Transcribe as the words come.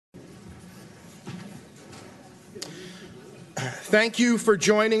Thank you for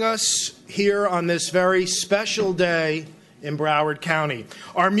joining us here on this very special day in Broward County.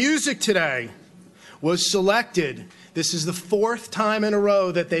 Our music today was selected. This is the fourth time in a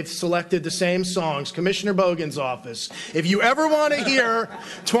row that they've selected the same songs. Commissioner Bogan's office. If you ever want to hear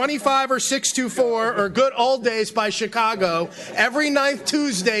 25 or 624 or Good Old Days by Chicago, every ninth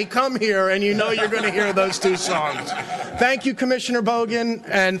Tuesday, come here and you know you're going to hear those two songs. Thank you, Commissioner Bogan,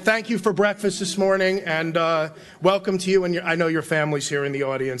 and thank you for breakfast this morning, and welcome to you. And I know your family's here in the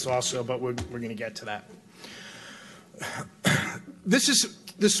audience also, but we're going to get to that.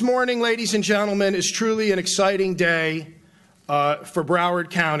 This morning, ladies and gentlemen, is truly an exciting day for Broward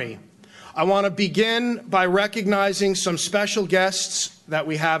County. I want to begin by recognizing some special guests that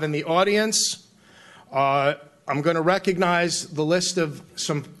we have in the audience. I'm going to recognize the list of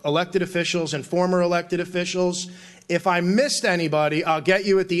some elected officials and former elected officials. If I missed anybody, I'll get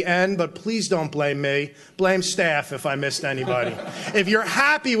you at the end, but please don't blame me. Blame staff if I missed anybody. If you're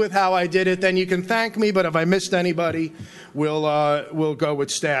happy with how I did it, then you can thank me, but if I missed anybody, we'll go with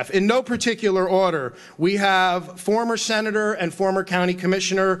staff. In no particular order, we have former Senator and former County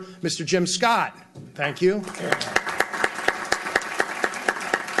Commissioner, Mr. Jim Scott. Thank you.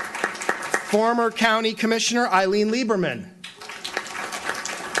 Former County Commissioner Eileen Lieberman.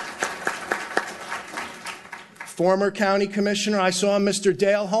 Former County Commissioner, I saw Mr.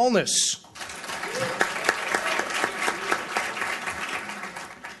 Dale Holness.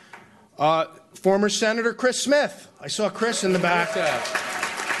 Former Senator Chris Smith. I saw Chris in the back.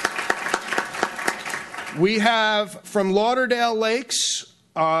 We have from Lauderdale Lakes,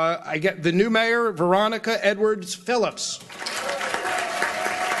 I get the new mayor, Veronica Edwards Phillips.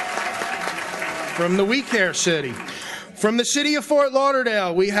 From the We Care City. From the city of Fort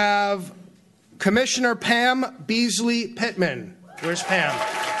Lauderdale, we have Commissioner Pam Beasley Pittman. Where's Pam?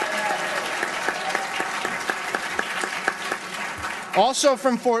 Also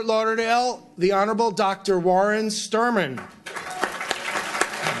from Fort Lauderdale, the Honorable Dr. Warren Sturman.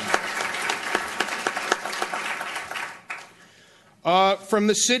 From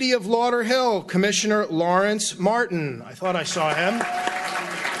the city of Lauderhill, Commissioner Lawrence Martin. I thought I saw him.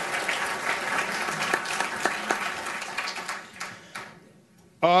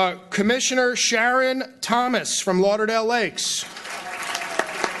 Commissioner Sharon Thomas from Lauderdale Lakes.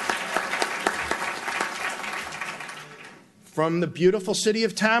 From the beautiful city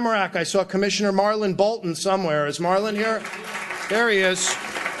of Tamarack, I saw Commissioner Marlon Bolton somewhere. Is Marlon here? There he is.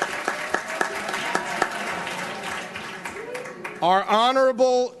 Our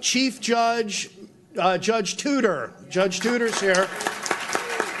Honorable Chief Judge, Judge Tudor. Judge Tudor's here.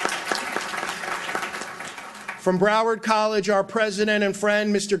 From Broward College, our president and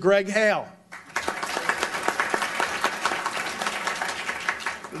friend, Mr. Greg Hale.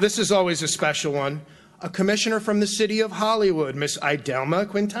 This is always a special one. A commissioner from the city of Hollywood, Miss Idelma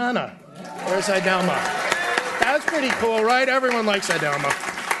Quintana. Where's Idelma? That's pretty cool, right? Everyone likes Idelma.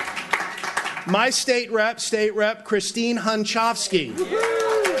 My state rep, Christine Hunchofsky.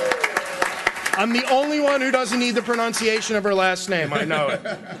 I'm the only one who doesn't need the pronunciation of her last name. I know it.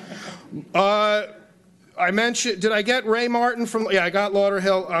 I mentioned, did I get Ray Martin from, yeah, I got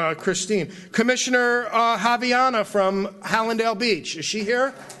Lauderhill, Christine. Commissioner Javiana from Hallandale Beach. Is she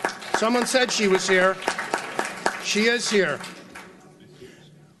here? Someone said she was here. She is here.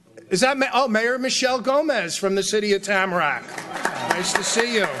 Is that, Mayor Michelle Gomez from the city of Tamarack. Nice to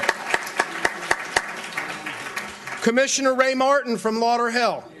see you. Commissioner Ray Martin from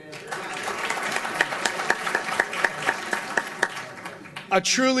Lauderhill. A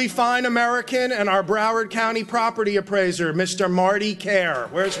truly fine American and our Broward County property appraiser, Mr. Marty Kerr.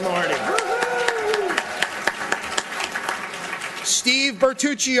 Where's Marty? Steve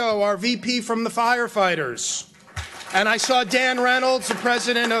Bertuccio, our VP from the firefighters. And I saw Dan Reynolds, the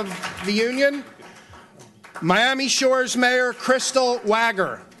president of the union. Miami Shores Mayor Crystal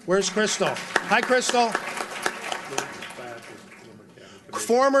Wagger. Where's Crystal? Hi, Crystal.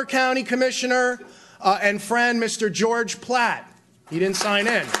 Former county commissioner and friend, Mr. George Platt. He didn't sign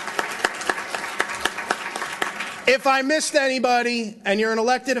in. If I missed anybody and you're an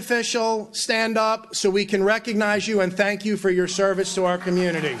elected official, stand up so we can recognize you and thank you for your service to our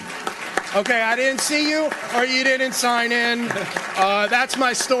community. Okay, I didn't see you or you didn't sign in. That's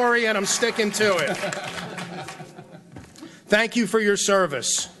my story and I'm sticking to it. Thank you for your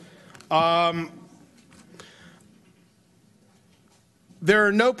service. There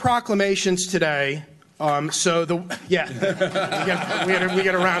are no proclamations today. We get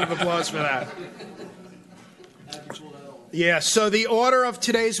a round of applause for that. Yeah, so the order of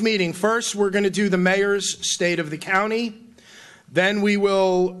today's meeting. First, we're going to do the mayor's state of the county. Then we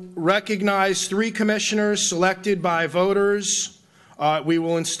will recognize 3 commissioners selected by voters We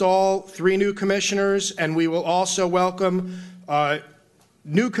will install 3 new commissioners, and we will also welcome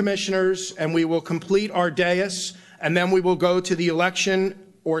new commissioners, and we will complete our dais, and then we will go to the election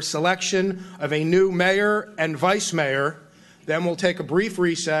or selection of a new mayor and vice mayor. Then we'll take a brief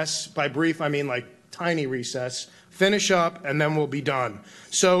recess. By brief, I mean like tiny recess, finish up, and then we'll be done.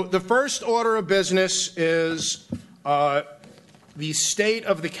 So the first order of business is the state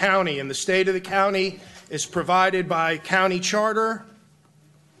of the county, and the state of the county is provided by county charter,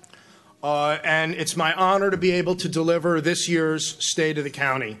 and it's my honor to be able to deliver this year's State of the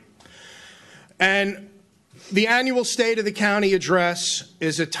County. And the annual State of the County address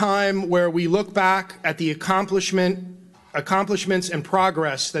is a time where we look back at the accomplishments and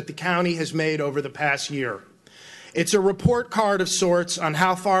progress that the county has made over the past year. It's a report card of sorts on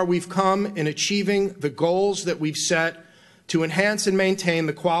how far we've come in achieving the goals that we've set to enhance and maintain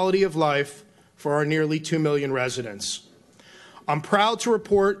the quality of life for our nearly 2 million residents. I'm proud to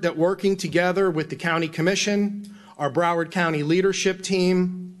report that working together with the County Commission, our Broward County leadership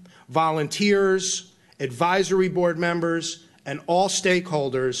team, volunteers, advisory board members, and all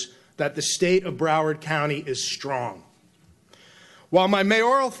stakeholders, that the state of Broward County is strong. While my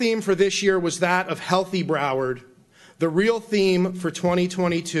mayoral theme for this year was that of Healthy Broward, the real theme for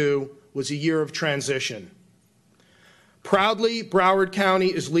 2022 was a year of transition. Proudly, Broward County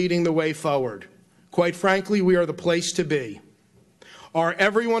is leading the way forward. Quite frankly, we are the place to be. Our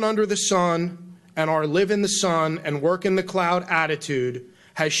everyone under the sun and our live in the sun and work in the cloud attitude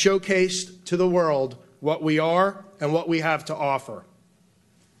has showcased to the world what we are and what we have to offer.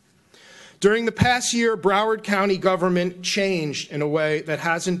 During the past year, Broward County government changed in a way that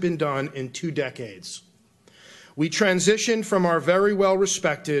hasn't been done in 2 decades. We transitioned from our very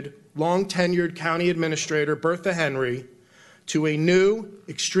well-respected, long-tenured county administrator, Bertha Henry, to a new,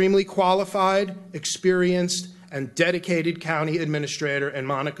 extremely qualified, experienced, and dedicated county administrator in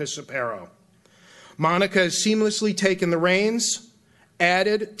Monica Sapero. Monica has seamlessly taken the reins,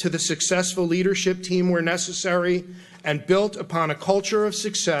 added to the successful leadership team where necessary, and built upon a culture of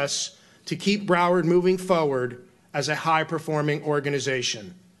success to keep Broward moving forward as a high-performing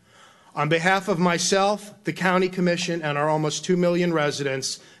organization. On behalf of myself, the County Commission, and our almost 2 million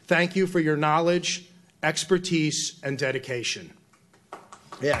residents, thank you for your knowledge, expertise, and dedication.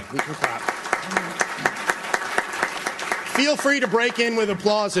 Yeah, we can clap. Feel free to break in with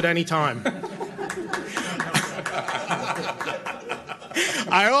applause at any time.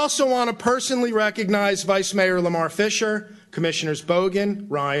 I also want to personally recognize Vice Mayor Lamar Fisher, Commissioners Bogan,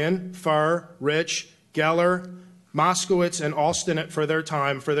 Ryan, Furr, Rich, Geller, Moskowitz, and Alston for their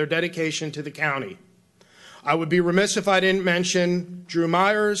time, for their dedication to the county. I would be remiss if I didn't mention Drew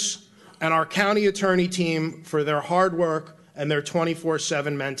Myers and our county attorney team for their hard work and their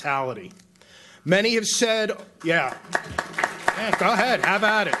 24/7 mentality. Many have said, yeah, go ahead, have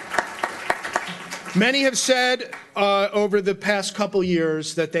at it. Many have said over the past couple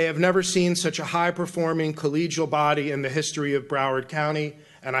years that they have never seen such a high-performing collegial body in the history of Broward County,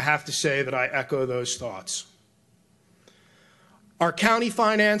 and I have to say that I echo those thoughts. Our county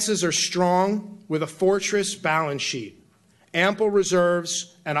finances are strong with a fortress balance sheet, ample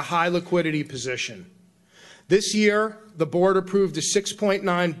reserves, and a high liquidity position. This year, the board approved a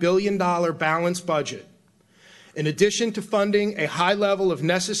 $6.9 billion balanced budget. In addition to funding a high level of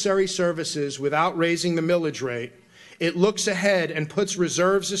necessary services without raising the millage rate, it looks ahead and puts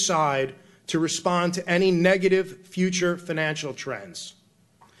reserves aside to respond to any negative future financial trends.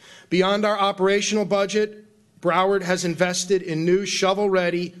 Beyond our operational budget, Broward has invested in new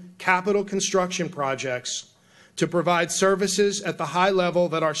shovel-ready capital construction projects to provide services at the high level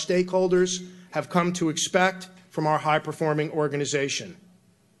that our stakeholders have come to expect from our high-performing organization.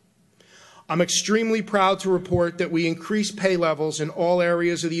 I'm extremely proud to report that we increased pay levels in all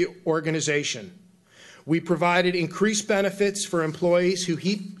areas of the organization. We provided increased benefits for employees who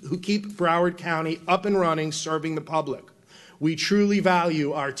keep Broward County up and running, serving the public. We truly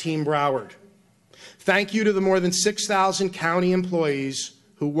value our Team Broward. Thank you to the more than 6,000 county employees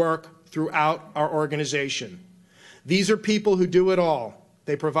who work throughout our organization. These are people who do it all.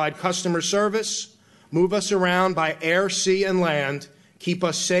 They provide customer service, move us around by air, sea, and land, keep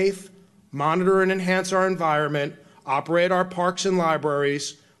us safe, monitor and enhance our environment, operate our parks and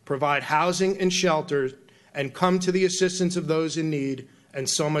libraries, provide housing and shelter, and come to the assistance of those in need, and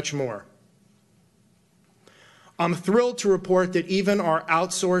so much more. I'm thrilled to report that even our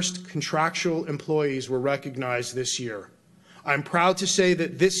outsourced contractual employees were recognized this year. I'm proud to say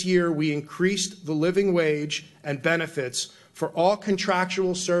that this year we increased the living wage and benefits for all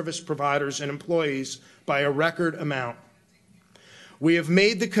contractual service providers and employees by a record amount. We have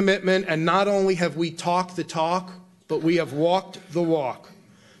made the commitment, and not only have we talked the talk, but we have walked the walk.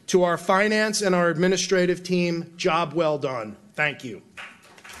 To our finance and our administrative team, job well done. Thank you.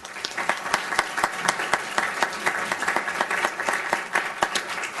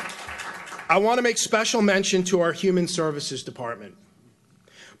 I want to make special mention to our Human Services Department.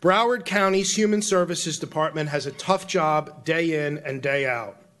 Broward County's Human Services Department has a tough job day in and day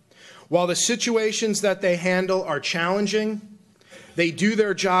out. While the situations that they handle are challenging, they do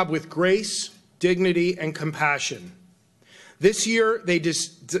their job with grace, dignity, and compassion. This year, they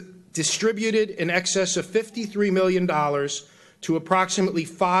distributed in excess of $53 million to approximately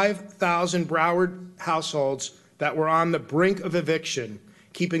 5,000 Broward households that were on the brink of eviction,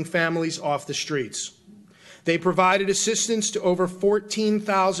 keeping families off the streets. They provided assistance to over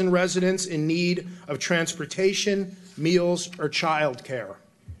 14,000 residents in need of transportation, meals, or child care.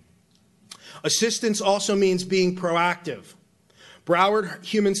 Assistance also means being proactive. Broward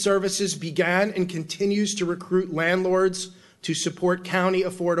Human Services began and continues to recruit landlords to support county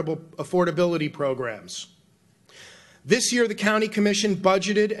affordability programs. This year, the County Commission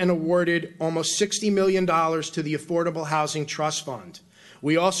budgeted and awarded almost $60 million to the Affordable Housing Trust Fund.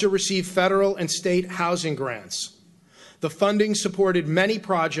 We also received federal and state housing grants. The funding supported many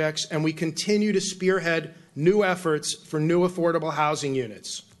projects, and we continue to spearhead new efforts for new affordable housing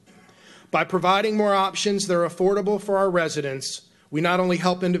units. By providing more options that are affordable for our residents, we not only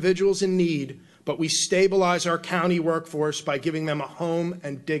help individuals in need, but we stabilize our county workforce by giving them a home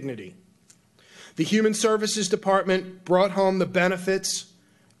and dignity. The Human Services Department brought home the benefits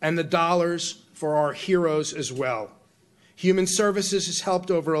and the dollars for our heroes as well. Human Services has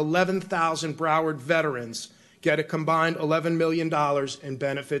helped over 11,000 Broward veterans get a combined $11 million in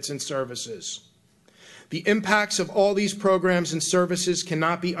benefits and services. The impacts of all these programs and services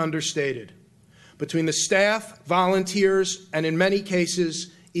cannot be understated. Between the staff, volunteers, and in many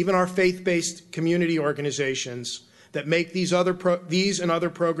cases, even our faith-based community organizations that make these and other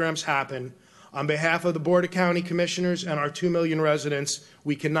programs happen, on behalf of the Board of County Commissioners and our 2 million residents,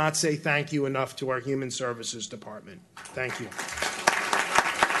 we cannot say thank you enough to our Human Services Department. Thank you.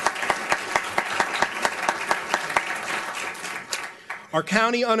 Our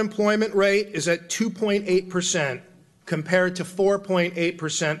county unemployment rate is at 2.8% compared to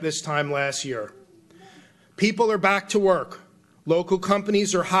 4.8% this time last year. People are back to work. Local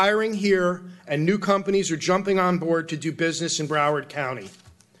companies are hiring here, and new companies are jumping on board to do business in Broward County.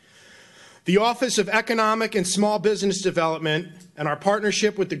 The Office of Economic and Small Business Development and our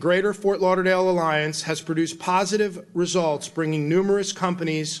partnership with the Greater Fort Lauderdale Alliance has produced positive results, bringing numerous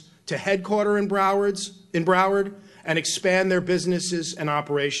companies to headquarter in Broward and expand their businesses and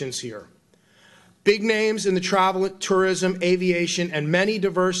operations here. Big names in the travel, tourism, aviation, and many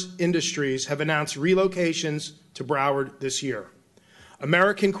diverse industries have announced relocations to Broward this year.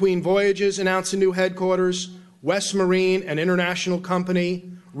 American Queen Voyages announced a new headquarters. West Marine, an international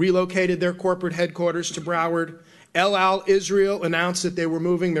company, relocated their corporate headquarters to Broward. El Al Israel announced that they were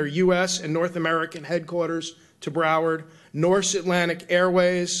moving their U.S. and North American headquarters to Broward. Norse Atlantic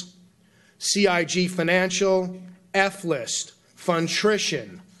Airways, CIG Financial, F-List,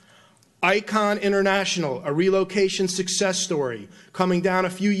 Funtrition, Icon International, a relocation success story. Coming down a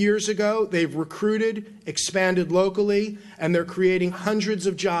few years ago, they've recruited, expanded locally, and they're creating hundreds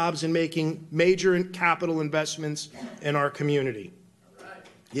of jobs and making major capital investments in our community.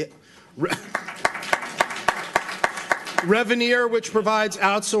 Yeah. Reveneer, which provides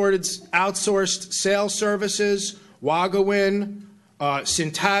outsourced sales services, Wagawin,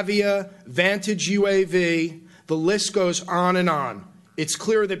 Cintavia, Vantage UAV, the list goes on and on. It's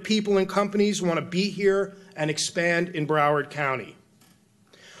clear that people and companies want to be here and expand in Broward County.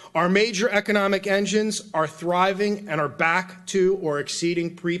 Our major economic engines are thriving and are back to or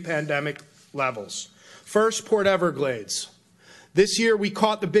exceeding pre-pandemic levels. First, Port Everglades. This year, we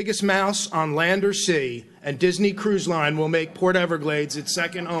caught the biggest mouse on land or sea, and Disney Cruise Line will make Port Everglades its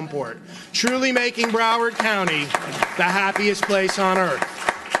second home port, truly making Broward County the happiest place on earth.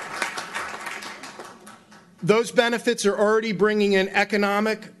 Those benefits are already bringing in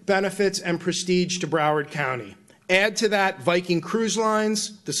economic benefits and prestige to Broward County. Add to that Viking Cruise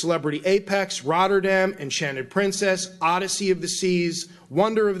Lines, the Celebrity Apex, Rotterdam, Enchanted Princess, Odyssey of the Seas,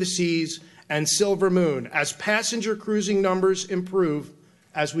 Wonder of the Seas, and Silver Moon. As passenger cruising numbers improve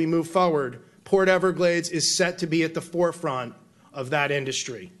as we move forward, Port Everglades is set to be at the forefront of that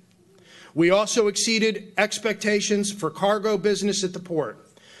industry. We also exceeded expectations for cargo business at the port.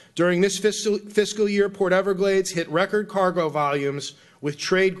 During this fiscal year, Port Everglades hit record cargo volumes, with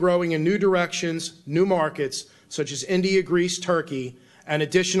trade growing in new directions, new markets, such as India, Greece, Turkey, and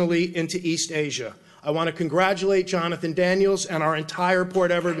additionally into East Asia. I want to congratulate Jonathan Daniels and our entire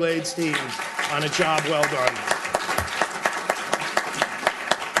Port Everglades team on a job well done.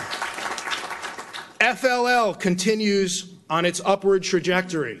 FLL continues on its upward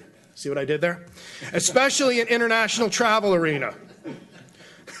trajectory. See what I did there? Especially in international travel arena.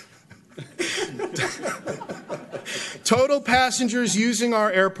 Total passengers using our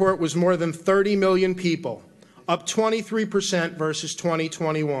airport was more than 30 million people, up 23% versus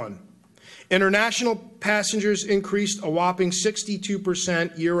 2021. International passengers increased a whopping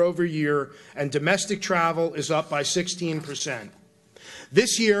 62% year over year, and domestic travel is up by 16%.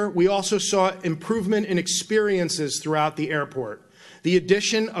 This year, we also saw improvement in experiences throughout the airport. The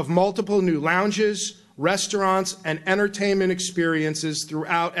addition of multiple new lounges, restaurants, and entertainment experiences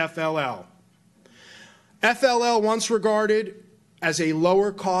throughout FLL. FLL, once regarded as a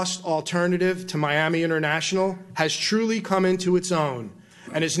lower-cost alternative to Miami International, has truly come into its own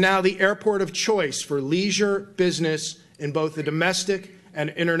and is now the airport of choice for leisure business in both the domestic and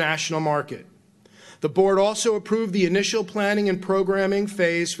international market. The board also approved the initial planning and programming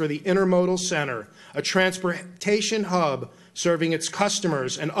phase for the Intermodal Center, a transportation hub serving its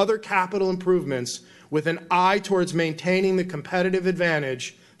customers and other capital improvements with an eye towards maintaining the competitive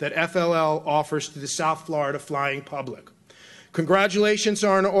advantage that FLL offers to the South Florida flying public. Congratulations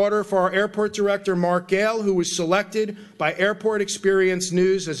are in order for our Airport Director, Mark Gale, who was selected by Airport Experience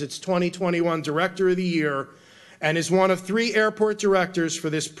News as its 2021 Director of the Year and is one of 3 airport directors for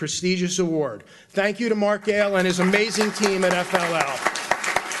this prestigious award. Thank you to Mark Gale and his amazing team at FLL.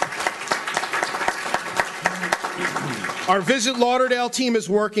 Our Visit Lauderdale team is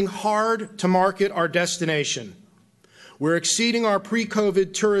working hard to market our destination. We're exceeding our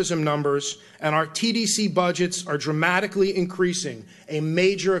pre-COVID tourism numbers, and our TDC budgets are dramatically increasing, a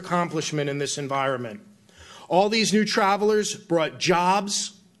major accomplishment in this environment. All these new travelers brought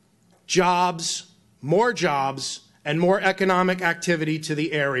jobs, more jobs, and more economic activity to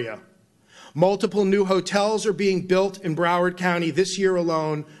the area. Multiple new hotels are being built in Broward County this year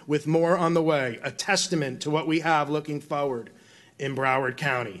alone, with more on the way, a testament to what we have looking forward in Broward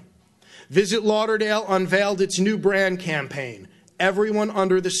County. Visit Lauderdale unveiled its new brand campaign, Everyone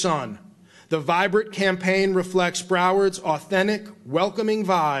Under the Sun. The vibrant campaign reflects Broward's authentic, welcoming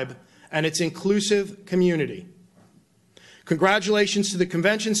vibe and its inclusive community. Congratulations to the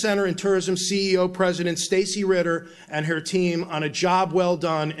Convention Center and Tourism CEO President Stacy Ritter and her team on a job well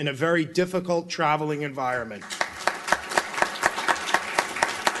done in a very difficult traveling environment.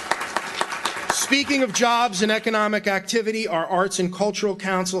 Speaking of jobs and economic activity, our Arts and Cultural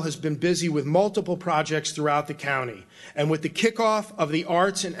Council has been busy with multiple projects throughout the county. And with the kickoff of the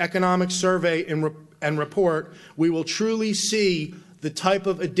Arts and Economic Survey and Report, we will truly see the type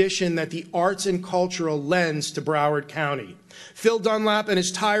of addition that the arts and cultural lends to Broward County. Phil Dunlap and his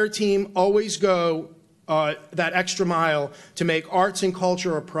entire team always go that extra mile to make arts and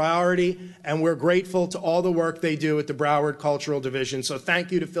culture a priority, and we're grateful to all the work they do at the Broward Cultural Division. So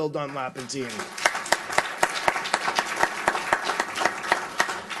thank you to Phil Dunlap and team.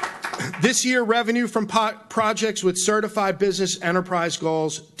 This year, revenue from projects with certified business enterprise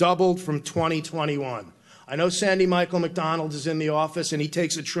goals doubled from 2021. I know Sandy Michael McDonald is in the office, and he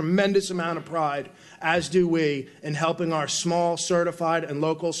takes a tremendous amount of pride, as do we, in helping our small, certified, and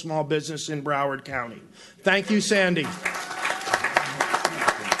local small business in Broward County. Thank you, Sandy.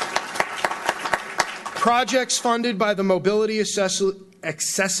 Projects funded by the Mobility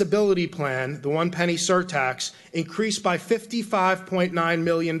Accessibility Plan, the one penny surtax, increased by $55.9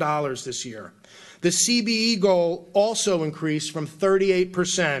 million this year. The CBE goal also increased from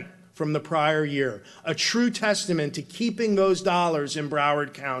 38% from the prior year, a true testament to keeping those dollars in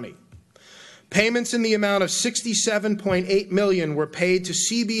Broward County. Payments in the amount of $67.8 million were paid to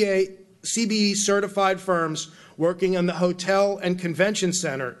CBE certified firms working on the Hotel and Convention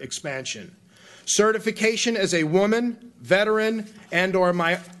Center expansion. Certification as a woman, veteran, and/or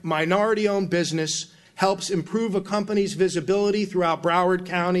minority-owned business helps improve a company's visibility throughout Broward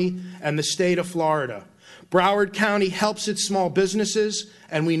County and the state of Florida. Broward County helps its small businesses,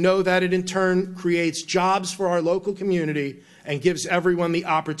 and we know that it in turn creates jobs for our local community and gives everyone the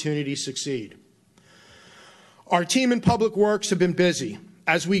opportunity to succeed. Our team in Public Works have been busy.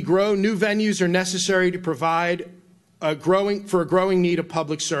 As we grow, new venues are necessary to provide for a growing need of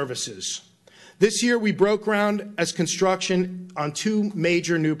public services. This year, we broke ground as construction on 2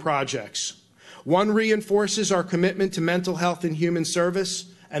 major new projects. One reinforces our commitment to mental health and human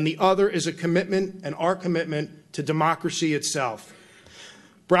service, and the other is a commitment and our commitment to democracy itself.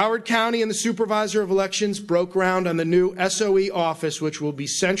 Broward County and the Supervisor of Elections broke ground on the new SOE office, which will be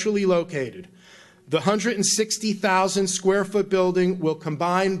centrally located. The 160,000 square foot building will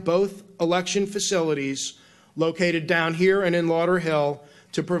combine both election facilities located down here and in Lauderhill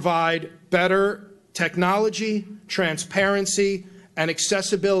to provide better technology, transparency, and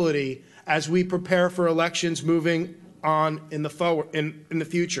accessibility as we prepare for elections moving on in the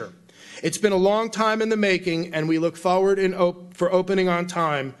future. It's been a long time in the making, and we look forward for opening on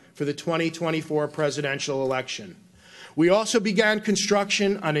time for the 2024 presidential election. We also began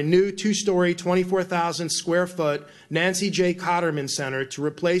construction on a new two-story, 24,000 square foot Nancy J. Cotterman Center to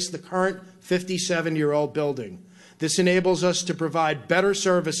replace the current 57-year-old building. This enables us to provide better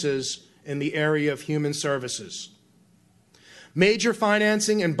services in the area of human services. Major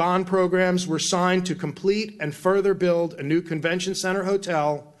financing and bond programs were signed to complete and further build a new convention center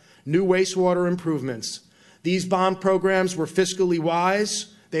hotel, new wastewater improvements. These bond programs were fiscally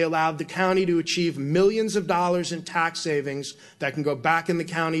wise. They allowed the county to achieve millions of dollars in tax savings that can go back in the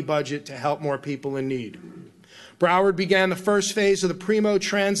county budget to help more people in need. Broward began the first phase of the Primo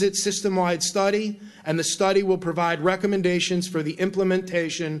Transit system-wide study, and the study will provide recommendations for the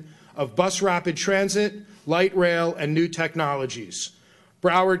implementation of bus rapid transit, light rail, and new technologies.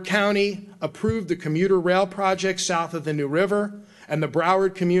 Broward County approved the commuter rail project south of the New River, and the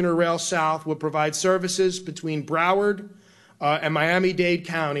Broward Commuter Rail South will provide services between Broward and Miami-Dade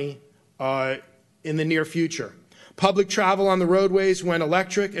County in the near future. Public travel on the roadways went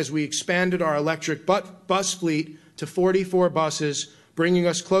electric as we expanded our electric bus fleet to 44 buses, bringing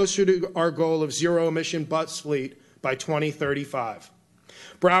us closer to our goal of zero-emission bus fleet by 2035.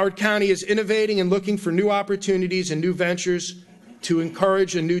 Broward County is innovating and looking for new opportunities and new ventures to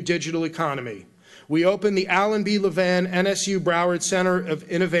encourage a new digital economy. We opened the Alan B. Levan NSU Broward Center of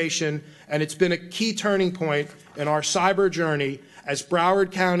Innovation, and it's been a key turning point in our cyber journey as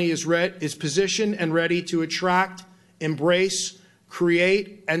Broward County is positioned and ready to attract, embrace,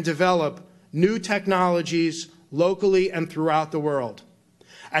 create, and develop new technologies locally and throughout the world.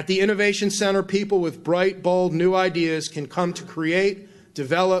 At the Innovation Center, people with bright, bold, new ideas can come to create,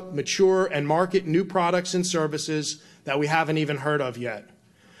 develop, mature, and market new products and services that we haven't even heard of yet.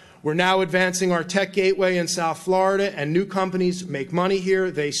 We're now advancing our tech gateway in South Florida, and new companies make money here,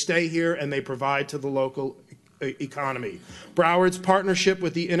 they stay here, and they provide to the local economy. Broward's partnership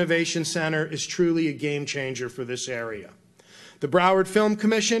with the Innovation Center is truly a game changer for this area. The Broward Film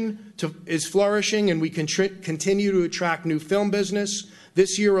Commission is flourishing, and we continue to attract new film business.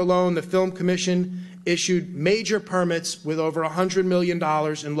 This year alone, the Film Commission issued major permits with over $100 million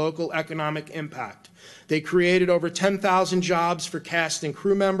in local economic impact. They created over 10,000 jobs for cast and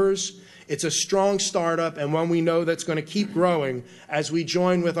crew members. It's a strong startup and one we know that's going to keep growing as we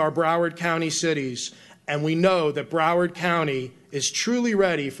join with our Broward County cities. And we know that Broward County is truly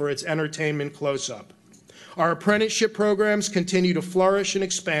ready for its entertainment close-up. Our apprenticeship programs continue to flourish and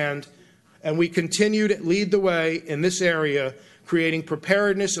expand, and we continue to lead the way in this area, creating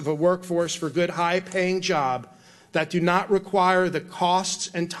preparedness of a workforce for good, high-paying job that do not require the costs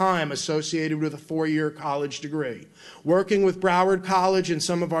and time associated with a four-year college degree. Working with Broward College and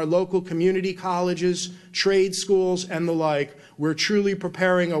some of our local community colleges, trade schools, and the like, we're truly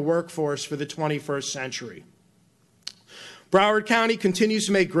preparing a workforce for the 21st century. Broward County continues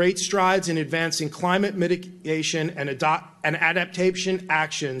to make great strides in advancing climate mitigation and adaptation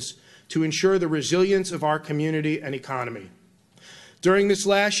actions to ensure the resilience of our community and economy. During this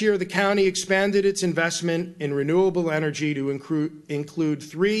last year, the county expanded its investment in renewable energy to include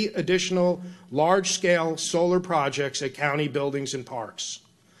 3 additional large-scale solar projects at county buildings and parks.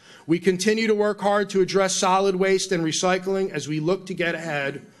 We continue to work hard to address solid waste and recycling as we look to get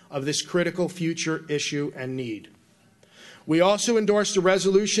ahead of this critical future issue and need. We also endorsed a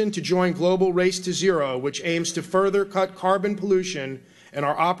resolution to join Global Race to Zero, which aims to further cut carbon pollution in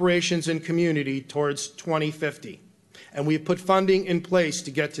our operations and community towards 2050. And we have put funding in place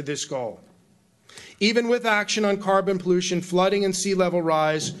to get to this goal. Even with action on carbon pollution, flooding and sea level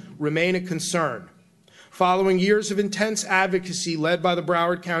rise remain a concern. Following years of intense advocacy led by the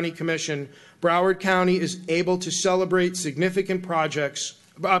Broward County Commission, Broward County is able to celebrate significant progress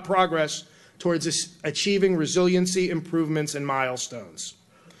towards achieving resiliency improvements and milestones.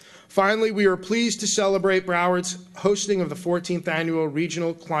 Finally, we are pleased to celebrate Broward's hosting of the 14th Annual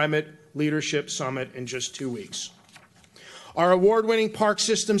Regional Climate Leadership Summit in just 2 weeks. Our award-winning park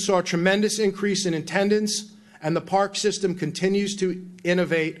system saw a tremendous increase in attendance, and the park system continues to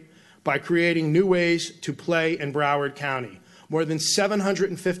innovate by creating new ways to play in Broward County. More than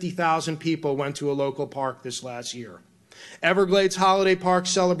 750,000 people went to a local park this last year. Everglades Holiday Park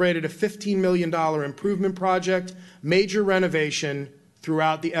celebrated a $15 million improvement project, major renovation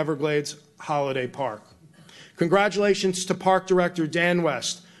throughout the Everglades Holiday Park. Congratulations to Park Director Dan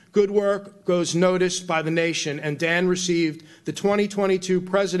West, Good work goes noticed by the nation, and Dan received the 2022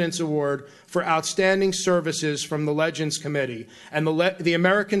 President's Award for Outstanding Services from the Legends Committee, and the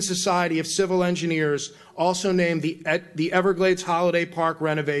American Society of Civil Engineers also named the Everglades Holiday Park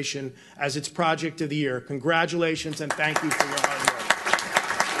renovation as its Project of the Year. Congratulations, and thank you for your hard work.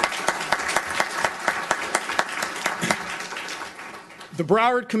 The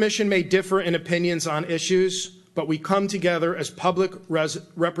Broward Commission may differ in opinions on issues, but we come together as public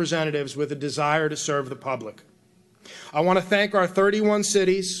representatives with a desire to serve the public. I want to thank our 31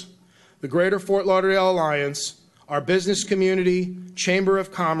 cities, the Greater Fort Lauderdale Alliance, our business community, Chamber of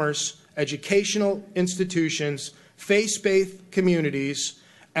Commerce, educational institutions, faith-based communities,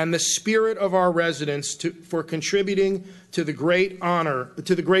 and the spirit of our residents for contributing to the great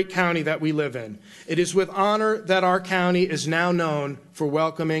county that we live in. It is with honor that our county is now known for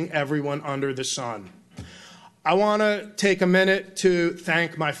welcoming everyone under the sun. I want to take a minute to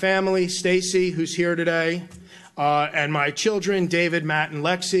thank my family, Stacy, who's here today, and my children, David, Matt, and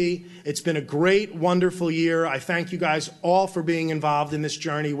Lexi. It's been a great, wonderful year. I thank you guys all for being involved in this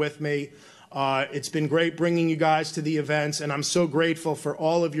journey with me. It's been great bringing you guys to the events, and I'm so grateful for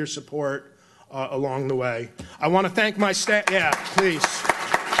all of your support along the way. I want to thank my staff. Yeah, please.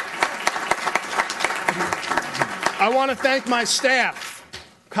 I want to thank my staff,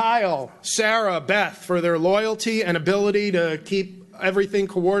 Kyle, Sarah, Beth, for their loyalty and ability to keep everything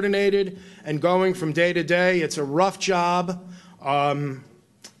coordinated and going from day to day. It's a rough job. The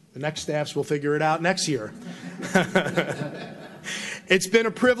next staffs will figure it out next year. It's been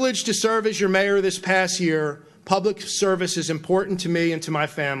a privilege to serve as your mayor this past year. Public service is important to me and to my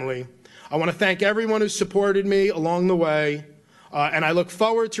family. I want to thank everyone who supported me along the way, and I look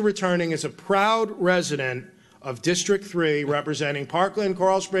forward to returning as a proud resident of District 3, representing Parkland,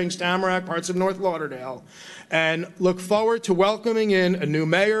 Coral Springs, Tamarack, parts of North Lauderdale, and look forward to welcoming in a new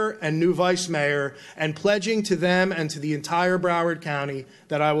mayor and new vice mayor and pledging to them and to the entire Broward County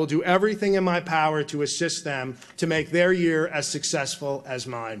that I will do everything in my power to assist them to make their year as successful as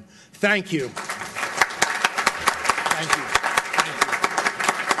mine. Thank you. Thank you. Thank you.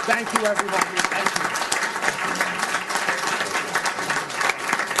 Thank you, everybody. Thank you.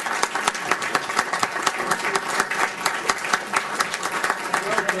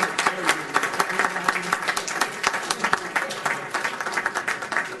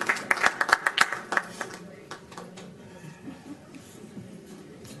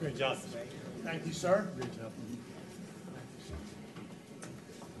 Great job. Thank you, sir. Great job.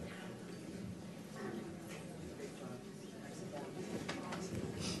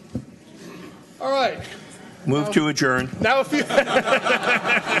 All right. Move to adjourn. Now, if you.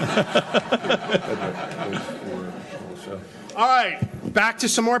 All right. Back to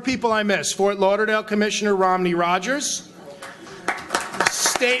some more people I missed. Fort Lauderdale Commissioner Romney Rogers.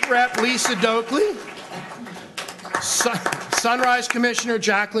 State Rep Lisa Dokley. Sunrise Commissioner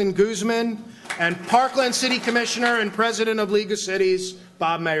Jacqueline Guzman, and Parkland City Commissioner and President of League of Cities,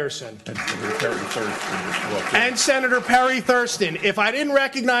 Bob Mayerson. And Senator Perry Thurston. If I didn't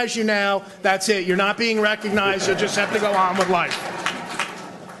recognize you now, that's it. You're not being recognized. You'll just have to go on with life.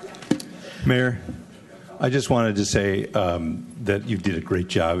 Mayor, I just wanted to say that you did a great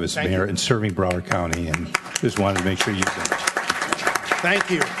job as mayor in serving Broward County, and just wanted to make sure you did. Thank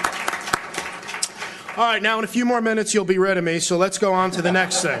you. All right, now in a few more minutes you'll be rid of me, so let's go on to the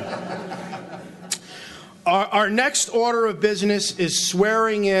next thing. Our next order of business is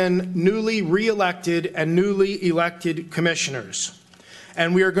swearing in newly re-elected and newly elected commissioners.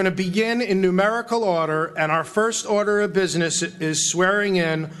 And we are going to begin in numerical order, and our first order of business is swearing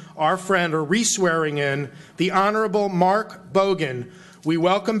in our friend, or re-swearing in, the Honorable Mark Bogan. We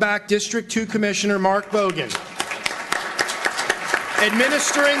welcome back District 2 Commissioner Mark Bogan.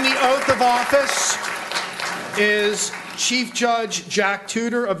 Administering the oath of office is Chief Judge Jack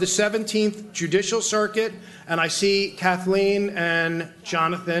Tudor of the 17th Judicial Circuit, and I see Kathleen and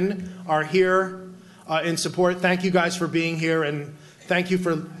Jonathan are here in support. Thank you guys for being here, and thank you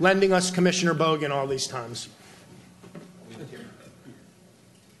for lending us Commissioner Bogan all these times.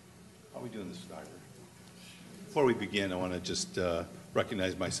 How are we doing this, Doctor? Before we begin, I want to just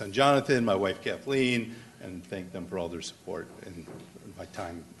recognize my son Jonathan, my wife Kathleen, and thank them for all their support in my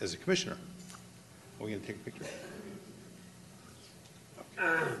time as a commissioner. Are we going to take a picture?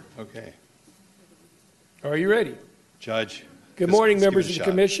 Okay. Are you ready? Judge. Good morning, members of the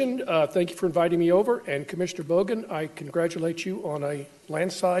commission. Thank you for inviting me over. And Commissioner Bogan, I congratulate you on a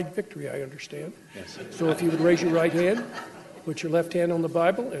landslide victory, I understand. Yes. So if you would raise your right hand, put your left hand on the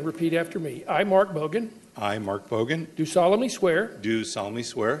Bible, and repeat after me. I, Mark Bogan, I, Mark Bogan, do solemnly swear do solemnly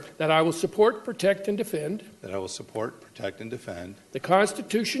swear that I will support, protect, and defend that I will support, protect, and defend the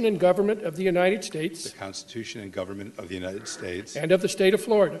Constitution and government of the United the States Constitution and government of the United States and of the state of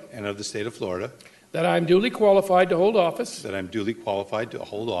Florida, and of the state of Florida, that I am duly qualified to hold office that I am duly qualified to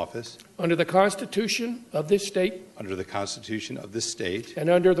hold office under the Constitution of this state under the Constitution of this state and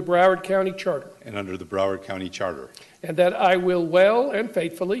under the Broward County Charter, and under the Broward County Charter, and that I will well and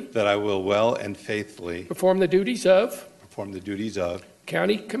faithfully that I will well and faithfully perform the duties of perform the duties of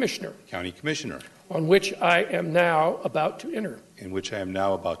County Commissioner, County Commissioner, on which I am now about to enter. in which I am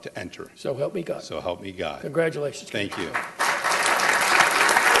now about to enter. So help me God. So help me God. Congratulations. Thank you.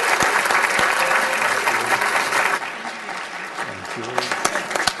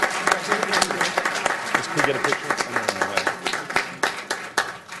 Can we get a picture?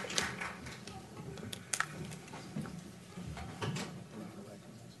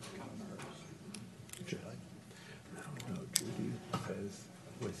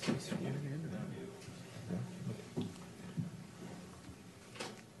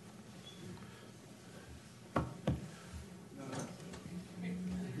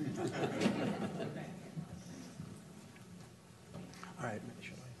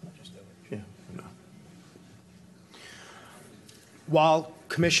 While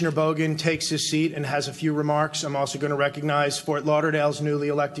Commissioner Bogan takes his seat and has a few remarks, I'm also going to recognize Fort Lauderdale's newly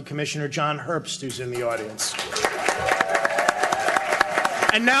elected Commissioner John Herbst, who's in the audience.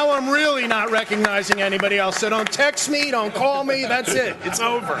 And now I'm really not recognizing anybody else, so don't text me, don't call me, that's it. It's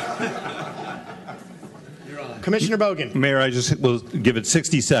over. Commissioner Bogan. Mayor, I just will give it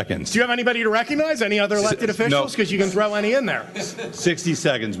 60 seconds. Do you have anybody to recognize? Any other elected officials? Because you can throw any in there. 60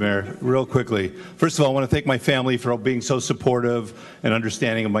 seconds, Mayor, real quickly. First of all, I want to thank my family for being so supportive and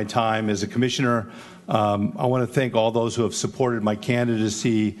understanding of my time as a commissioner. I want to thank all those who have supported my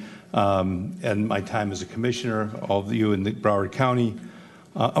candidacy and my time as a commissioner, all of you in the Broward County.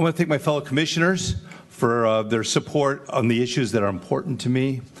 I want to thank my fellow commissioners for their support on the issues that are important to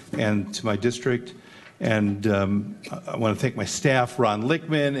me and to my district. And I want to thank my staff, Ron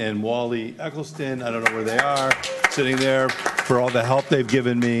Lickman and Wally Eccleston. I don't know where they are, sitting there, for all the help they've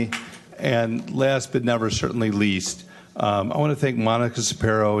given me. And last but never certainly least, I want to thank Monica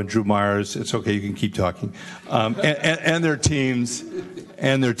Sapero and Drew Myers. It's okay, you can keep talking. And their teams,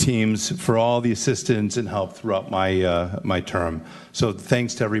 for all the assistance and help throughout my term. So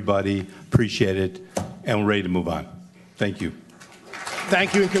thanks to everybody. Appreciate it. And we're ready to move on. Thank you.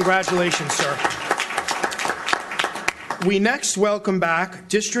 Thank you and congratulations, sir. We next welcome back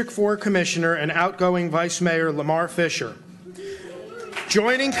District 4 Commissioner and outgoing Vice Mayor Lamar Fisher.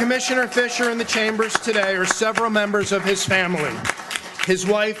 Joining Commissioner Fisher in the chambers today are several members of his family. His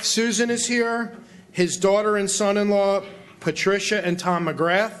wife, Susan, is here. His daughter and son-in-law, Patricia and Tom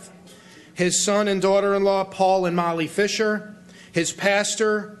McGrath. His son and daughter-in-law, Paul and Molly Fisher. His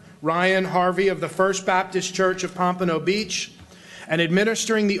pastor, Ryan Harvey of the First Baptist Church of Pompano Beach. And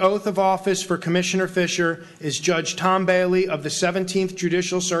administering the oath of office for Commissioner Fisher is Judge Tom Bailey of the 17th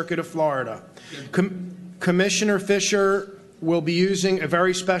Judicial Circuit of Florida. Commissioner Fisher will be using a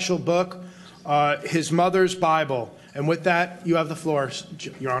very special book, his mother's Bible. And with that, you have the floor,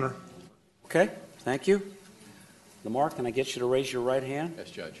 Your Honor. Okay, thank you. Lamar, can I get you to raise your right hand?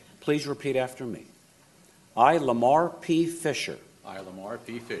 Yes, Judge. Please repeat after me. I, Lamar P. Fisher, I, Lamar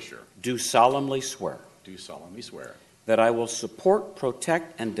P. Fisher, do solemnly swear do solemnly swear that I will support,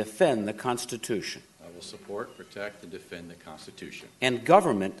 protect, and defend the Constitution I will support, protect, and defend the Constitution and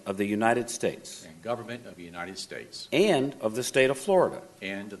government of the United States and government of the United States and of the state of Florida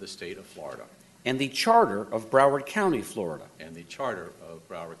and of the state of Florida and the Charter of Broward County, Florida, and the Charter of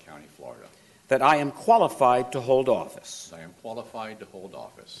Broward County, Florida, that I am qualified to hold office I am qualified to hold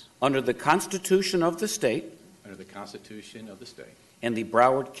office under the Constitution of the state under the Constitution of the state and the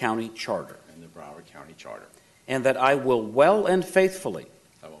Broward County Charter, and the Broward County Charter. and that I will well and faithfully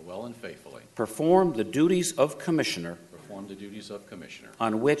I will well and faithfully perform the duties of Commissioner perform the duties of Commissioner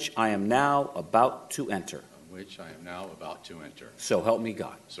on which I am now about to enter. on which I am now about to enter. So help me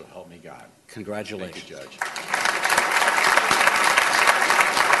God. So help me God. Congratulations. Thank you, Judge.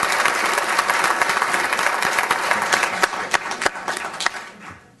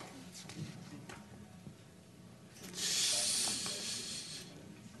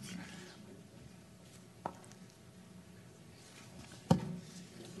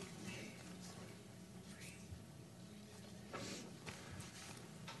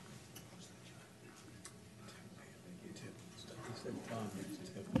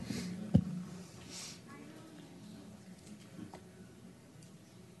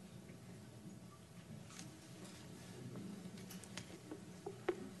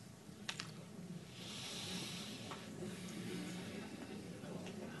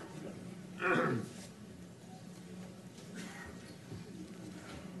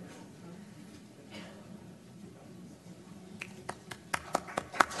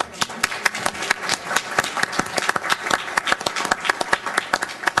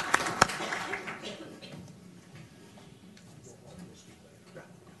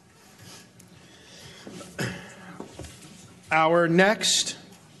 Our next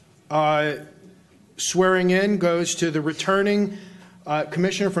swearing in goes to the returning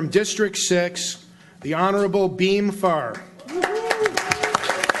commissioner from District 6, the Honorable Beam Farr.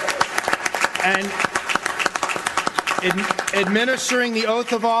 And administering the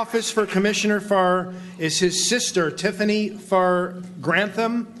oath of office for Commissioner Farr is his sister, Tiffany Farr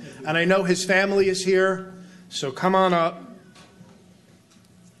Grantham, and I know his family is here, so come on up.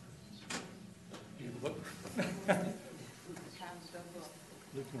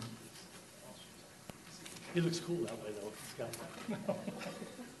 He looks cool that way, though. He's got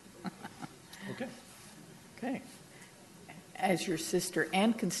Okay. Okay. As your sister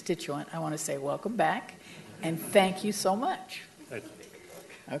and constituent, I want to say welcome back and thank you so much. Thank you.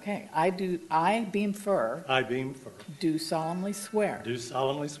 Okay. I, Beam Farr, I, Beam Farr, do solemnly swear do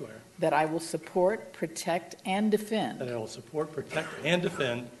solemnly swear that I will support, protect, and defend that I will support, protect, and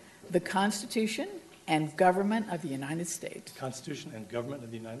defend the Constitution and government of the United States the Constitution and government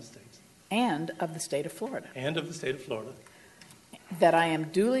of the United States and of the state of Florida, and of the state of Florida, that I am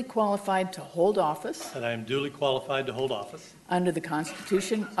duly qualified to hold office that I am duly qualified to hold office under the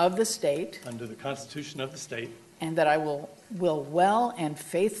Constitution of the state, under the Constitution of the state, and that I will well and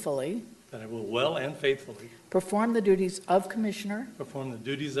faithfully that I will well and faithfully perform the duties of Commissioner perform the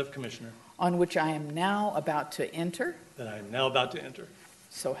duties of Commissioner on which I am now about to enter. that I am now about to enter.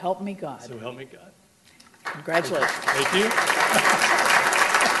 So help me God. So help me God. Congratulations. Thank you.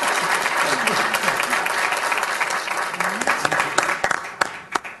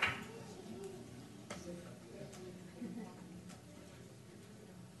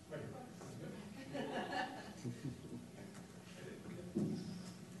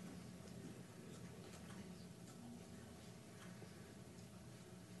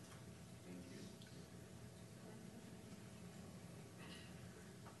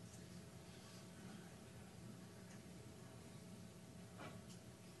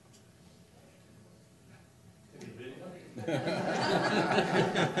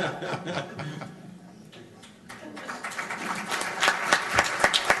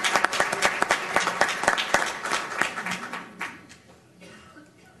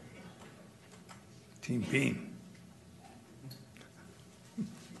 Team Beam.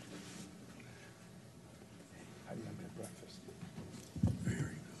 How do you have your breakfast? Very good.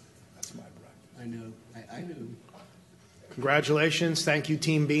 That's my breakfast. I know. I knew. Congratulations. Thank you,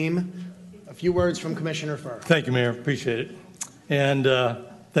 Team Beam. A few words from Commissioner Farr. Thank you, Mayor. Appreciate it. And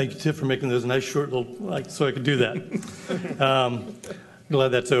thank you, Tiff, for making those nice short little, so I could do that. Glad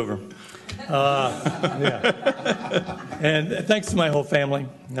that's over. Yeah. And thanks to my whole family,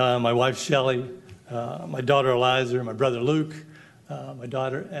 my wife, Shelley, my daughter, Eliza, my brother, Luke, my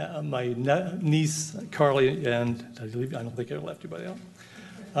daughter, my niece, Carly, and I don't think I left you by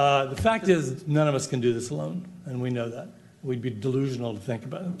now. The fact is, none of us can do this alone, and we know that. We'd be delusional to think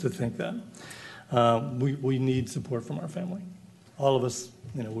that. We need support from our family. All of us,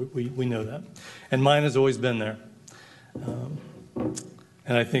 we know that. And mine has always been there.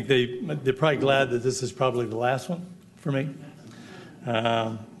 And I think they're probably glad that this is probably the last one for me.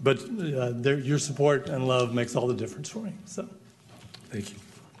 But your support and love makes all the difference for me. So, thank you.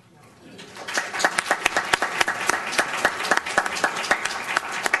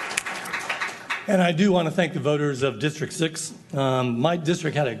 And I do want to thank the voters of District 6. My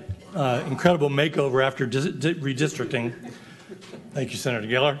district had an incredible makeover after redistricting. Thank you, Senator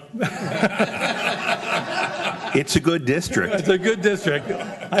Geller. It's a good district. It's a good district.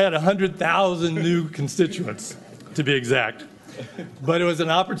 I had 100,000 new constituents, to be exact. But it was an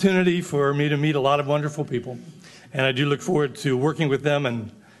opportunity for me to meet a lot of wonderful people. And I do look forward to working with them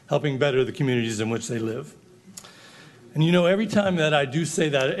and helping better the communities in which they live. And every time I say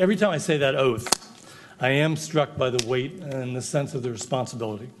that oath, I am struck by the weight and the sense of the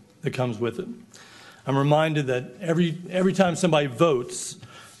responsibility that comes with it. I'm reminded that every time somebody votes,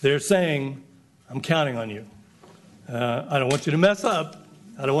 they're saying, I'm counting on you. I don't want you to mess up.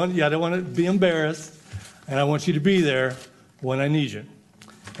 I don't want to be embarrassed. And I want you to be there when I need you.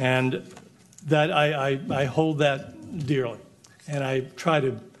 And that I hold that dearly. And I try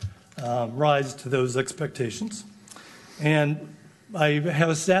to rise to those expectations. And I have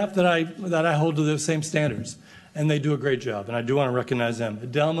a staff that I hold to those same standards, and they do a great job, and I do want to recognize them.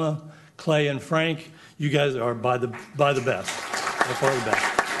 Adelma, Clay, and Frank, you guys are by the best. By far the best.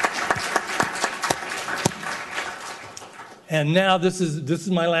 And now this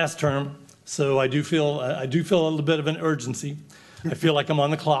is my last term, so I do feel a little bit of an urgency. I feel like I'm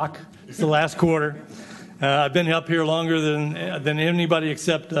on the clock. It's the last quarter. I've been up here longer than anybody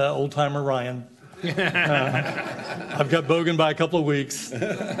except old-timer Ryan. I've got Bogan by a couple of weeks,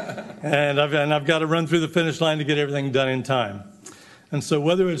 and I've got to run through the finish line to get everything done in time. And so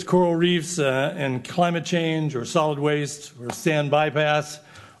whether it's coral reefs and climate change or solid waste or sand bypass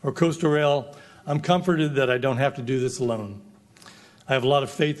or coastal rail, I'm comforted that I don't have to do this alone. I have a lot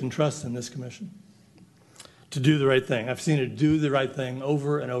of faith and trust in this commission to do the right thing. I've seen it do the right thing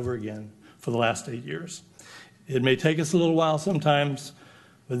over and over again for the last 8 years. It may take us a little while sometimes,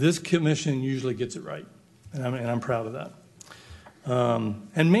 but this commission usually gets it right, and I'm proud of that.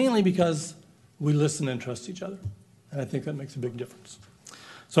 And mainly because we listen and trust each other, and I think that makes a big difference.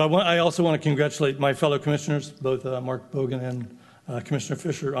 So I also want to congratulate my fellow commissioners, both Mark Bogan and Commissioner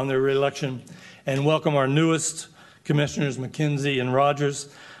Fisher, on their re-election, and welcome our newest commissioners, McKenzie and Rogers.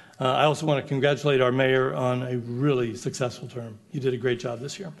 I also want to congratulate our mayor on a really successful term. You did a great job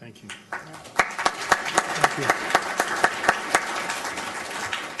this year. Thank you. Thank you.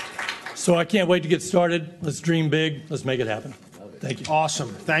 So I can't wait to get started. Let's dream big. Let's make it happen. Thank you. Awesome.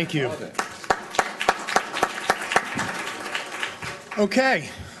 Thank you. Okay.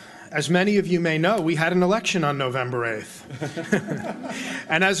 As many of you may know, we had an election on November 8th.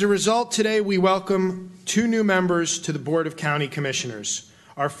 And as a result, today we welcome 2 new members to the Board of County Commissioners.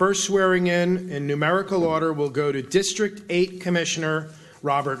 Our first swearing in numerical order, will go to District 8 Commissioner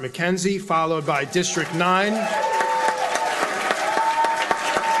Robert McKenzie, followed by District 9.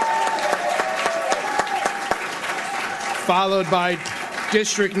 Followed by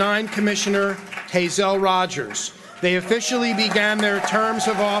District 9 Commissioner Hazel Rogers. They officially began their terms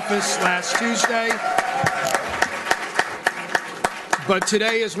of office last Tuesday, but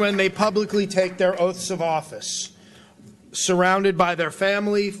today is when they publicly take their oaths of office, surrounded by their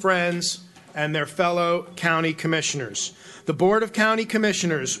family, friends, and their fellow county commissioners. The Board of County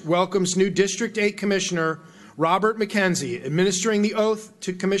Commissioners welcomes new District 8 Commissioner Robert McKenzie. Administering the oath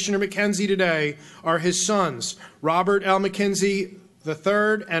to Commissioner McKenzie today are his sons, Robert L. McKenzie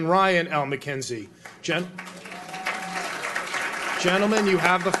III and Ryan L. McKenzie. Gentlemen, you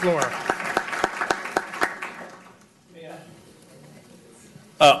have the floor.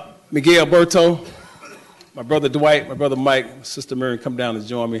 Miguel Berto, my brother Dwight, my brother Mike, my sister Mary, come down and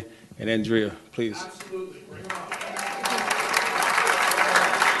join me, and Andrea, please. Absolutely. Bring it on.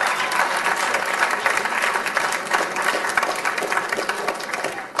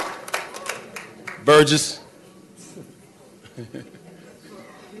 Burgess.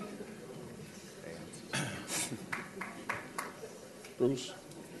 Bruce.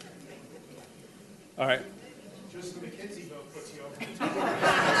 All right. Just the McKenzie vote puts you over.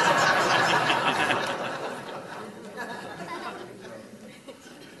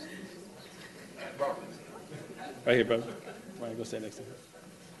 Right here, brother. Ryan, go stand next to him.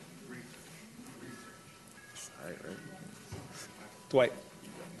 All right, right. Dwight.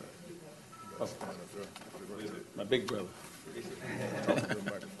 Oh. My big brother.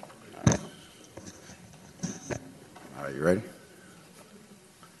 All right, you ready?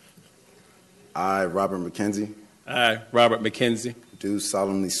 I, Robert McKenzie, I, Robert McKenzie, do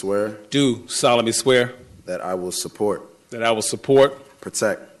solemnly swear do solemnly swear that I will support, that I will support,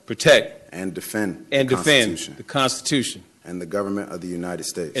 protect, and defend the Constitution and the government of the United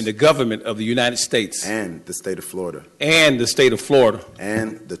States and the government of the United States and the state of Florida and the state of Florida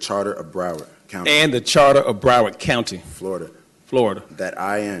and the Charter of Broward County, and the Charter of Broward County, Florida, that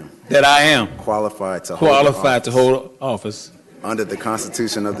I am qualified to hold office under the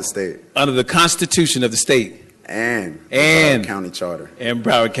Constitution of the state under the Constitution of the state and Broward County Charter. And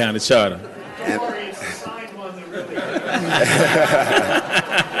Broward County Charter.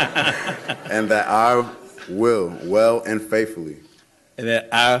 And that I will well and faithfully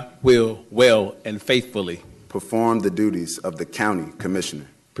perform the duties of the county commissioner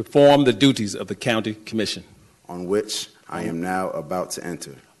on which I am now about to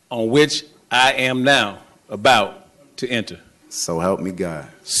enter. So help me God.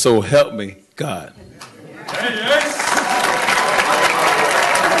 So help me God.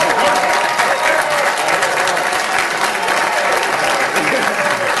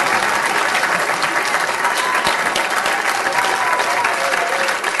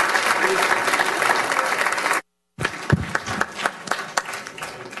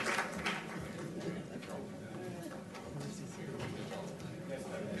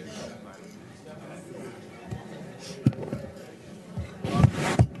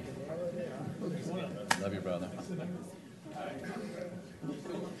 Love you, brother.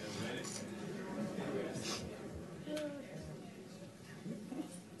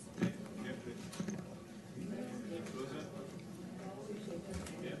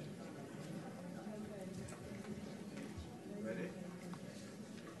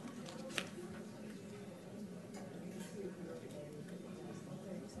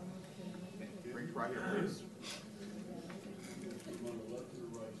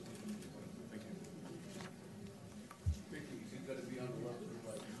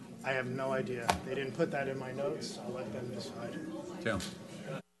 I have no idea. They didn't put that in my notes. I'll let them decide. Tim.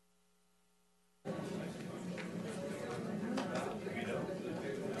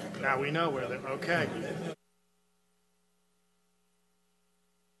 Now we know where they're, okay.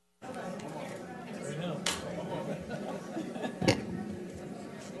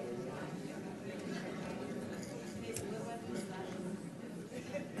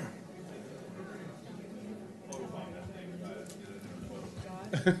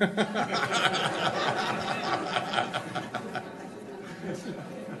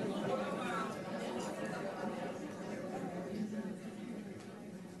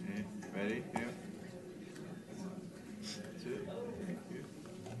 Ready? Yeah.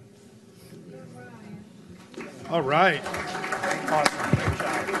 All right.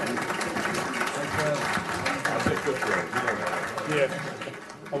 Yeah.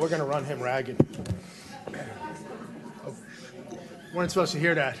 Oh, we're going to run him ragged. Oh, weren't supposed to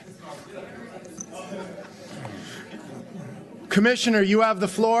hear that. Commissioner, you have the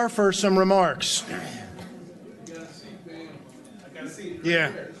floor for some remarks.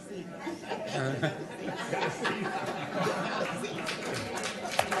 Yeah.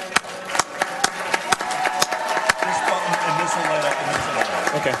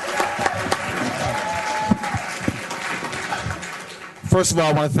 Okay. First of all,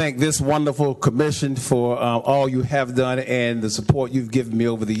 I want to thank this wonderful commission for all you have done and the support you've given me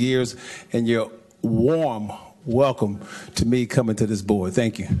over the years and your warm welcome to me coming to this board.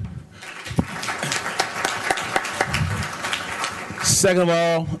 Thank you. Second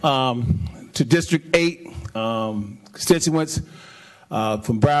of all, to District 8 constituents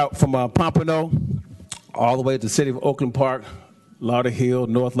from Pompano all the way to the city of Oakland Park, Lauderhill,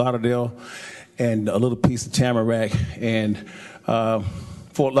 North Lauderdale, and a little piece of Tamarack, and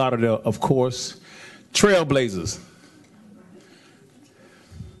Fort Lauderdale, of course. Trailblazers.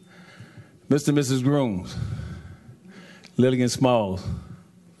 Mr. and Mrs. Grooms, Lillian Smalls,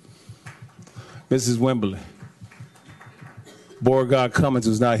 Mrs. Wembley, Beauregard Cummings,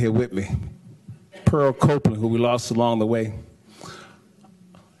 who's not here with me, Pearl Copeland, who we lost along the way,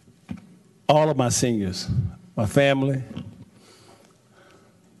 all of my seniors, my family,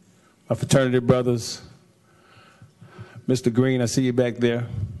 my fraternity brothers, Mr. Green, I see you back there.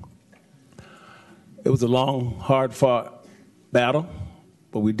 It was a long, hard-fought battle,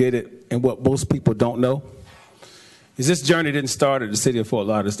 but we did it. And what most people don't know is this journey didn't start at the city of Fort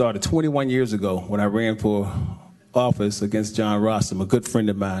Lauderdale. It started 21 years ago when I ran for office against John Rostam, a good friend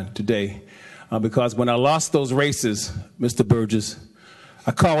of mine today. Because when I lost those races, Mr. Burgess,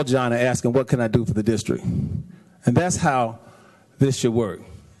 I called John and asked him, what can I do for the district? And that's how this should work.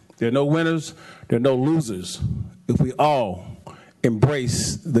 There are no winners, there are no losers if we all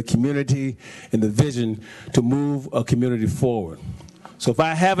embrace the community and the vision to move a community forward. So if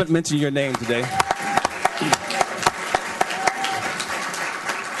I haven't mentioned your name today,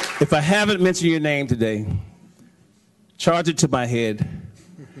 charge it to my head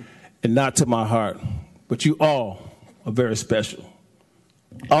and not to my heart. But you all are very special.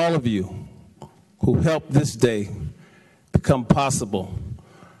 All of you who helped this day become possible.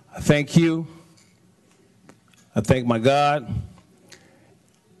 I thank you. I thank my God.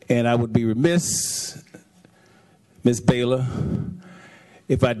 And I would be remiss, Ms. Baylor,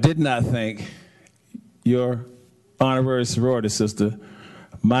 if I did not thank your honorary sorority sister,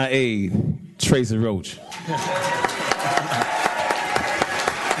 my aide, Tracy Roach.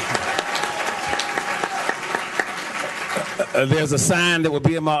 There's a sign that will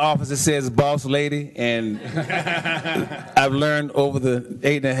be in my office that says boss lady, and I've learned over the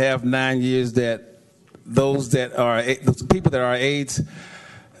 8.5, 9 years that those people that are aides,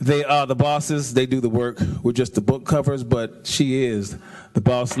 they are the bosses, they do the work. We're just the book covers, but she is the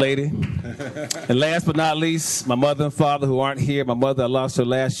boss lady. And last but not least, my mother and father who aren't here. My mother, I lost her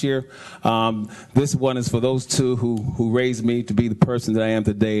last year. This one is for those two who raised me to be the person that I am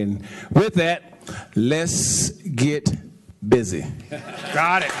today. And with that, let's get busy.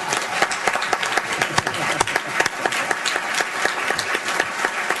 Got it.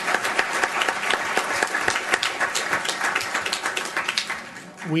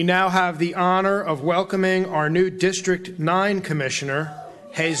 We now have the honor of welcoming our new District 9 Commissioner,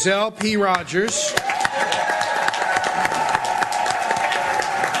 Hazel P. Rogers.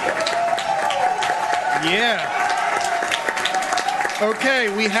 Yeah.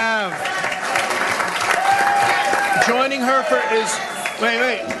 Okay, we have joining her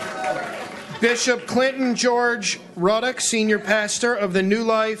Bishop Clinton George Ruddock, Senior Pastor of the New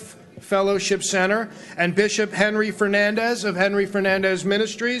Life Fellowship Center, and Bishop Henry Fernandez of Henry Fernandez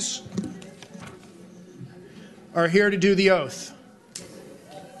Ministries are here to do the oath.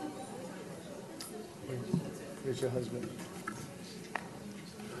 Where's your husband?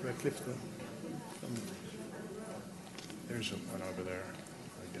 Clifton. There's one over there,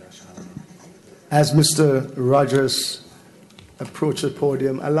 I guess. As Mr. Rogers approaches the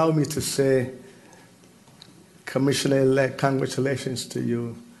podium, allow me to say, Commissioner-elect, congratulations to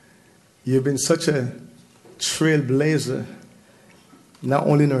you. You've been such a trailblazer, not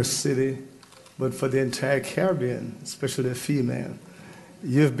only in our city, but for the entire Caribbean, especially the female.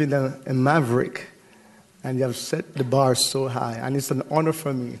 You've been a maverick, and you have set the bar so high. And it's an honor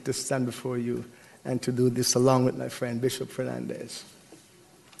for me to stand before you and to do this along with my friend, Bishop Fernandez.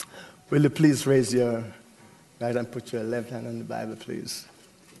 Will you please raise your right and put your left hand on the Bible, please?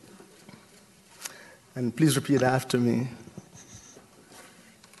 And please repeat after me.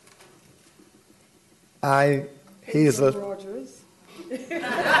 I, Hazel Rogers.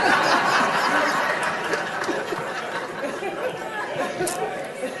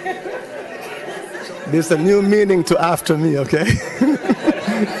 There's a new meaning to after me, okay?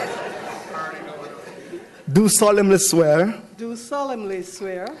 Do solemnly swear Do solemnly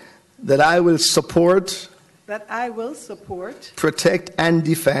swear that I will support, that I will support, protect, and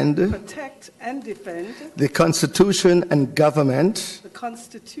defend protect, and defend the Constitution and government the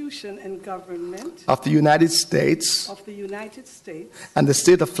Constitution and government of the United States of the United States and the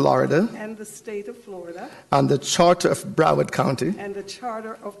state of Florida and the state of Florida and the Charter of Broward County, and the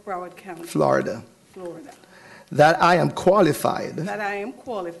Charter of Broward County, Florida. Florida. That I am qualified That I am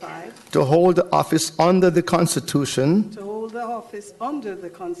qualified to hold the office under the Constitution to hold the office under the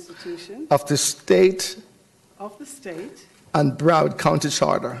Constitution of the state of the state and Broward County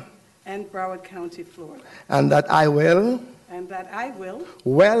Charter, and Broward County, Florida. and that I will And that I will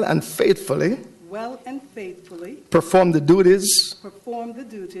well and faithfully well and faithfully perform the duties perform the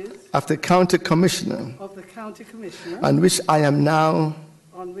duties of the County Commissioner of the County Commissioner on which I am now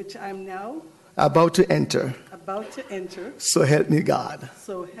on which I am now about to enter. about to enter. So help me God.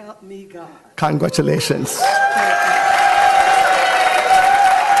 So help me God. Congratulations.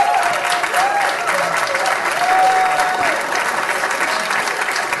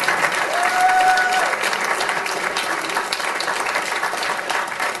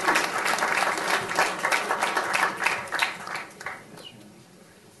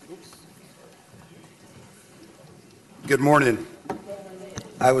 Good morning.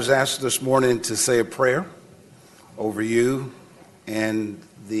 I was asked this morning to say a prayer over you and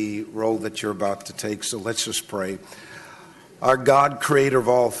the role that you're about to take, so let's just pray. Our God, creator of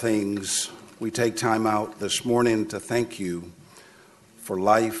all things, we take time out this morning to thank you for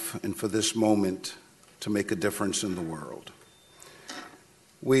life and for this moment to make a difference in the world.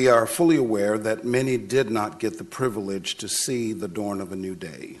 We are fully aware that many did not get the privilege to see the dawn of a new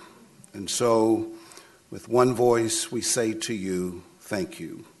day. And so, with one voice, we say to you, thank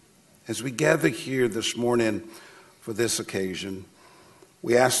you. As we gather here this morning for this occasion,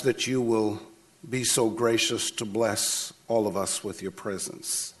 we ask that you will be so gracious to bless all of us with your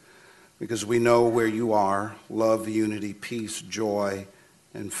presence, because we know where you are, love, unity, peace, joy,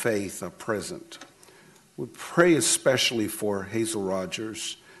 and faith are present. We pray especially for Hazel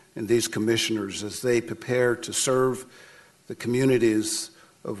Rogers and these commissioners as they prepare to serve the communities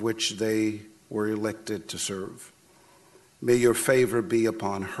of which they were elected to serve. May your favor be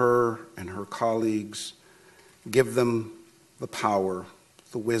upon her and her colleagues. Give them the power,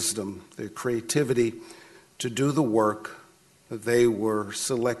 the wisdom, the creativity to do the work that they were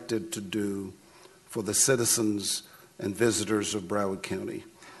selected to do for the citizens and visitors of Broward County.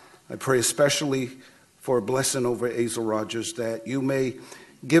 I pray especially for a blessing over Hazel Rogers, that you may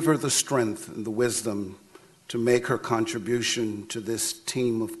give her the strength and the wisdom to make her contribution to this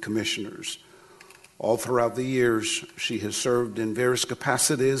team of commissioners. All throughout the years, she has served in various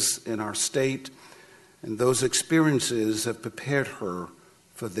capacities in our state, and those experiences have prepared her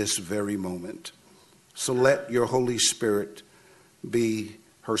for this very moment. So let your Holy Spirit be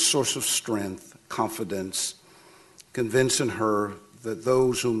her source of strength, confidence, convincing her that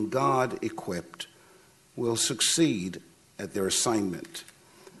those whom God equipped will succeed at their assignment.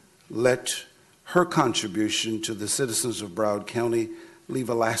 Let her contribution to the citizens of Broward County leave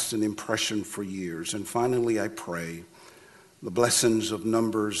a lasting impression for years. And finally, I pray the blessings of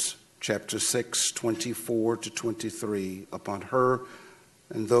Numbers chapter 6, 24 to 23 upon her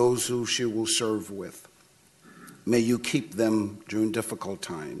and those who she will serve with. May you keep them during difficult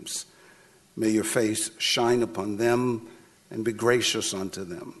times. May your face shine upon them and be gracious unto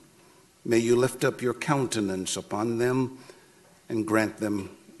them. May you lift up your countenance upon them and grant them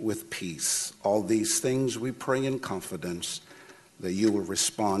with peace. All these things we pray in confidence that you will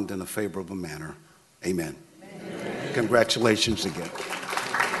respond in a favorable manner. Amen. Amen. Congratulations again.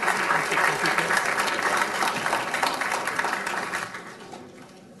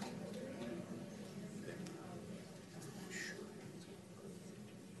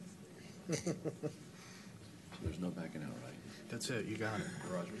 There's no backing out, right? That's it. You got it.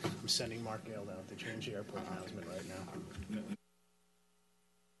 I'm sending Mark Gale down to change the airport announcement right now.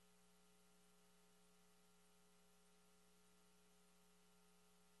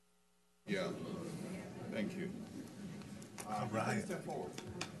 Yeah. Thank you. All right. Step forward.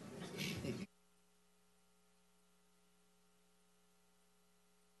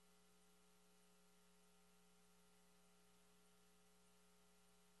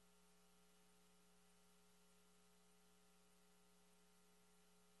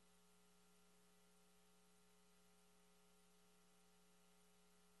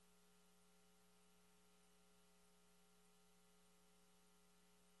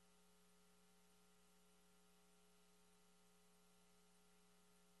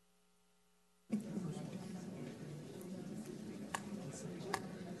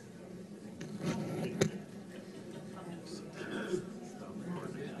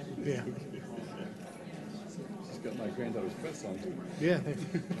 Yeah. She's got my granddaughter's dress on, too. Yeah.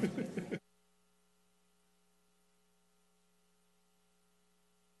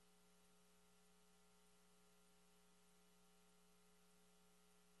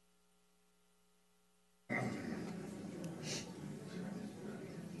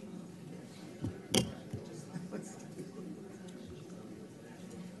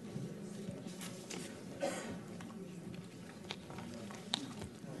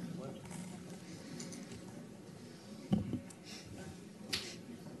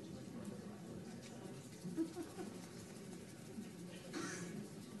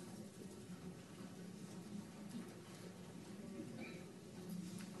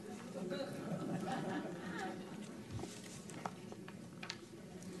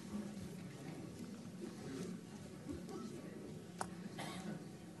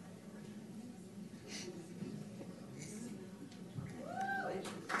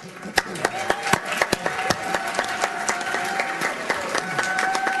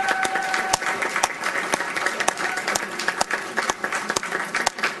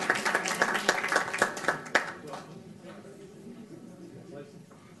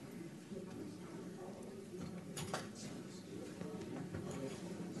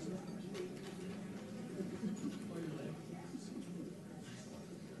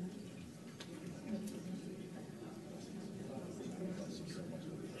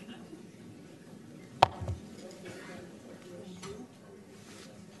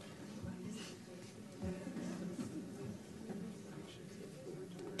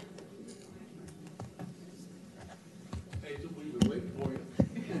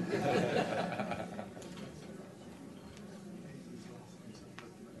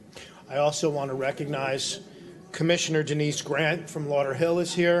 I also want to recognize Commissioner Denise Grant from Lauderhill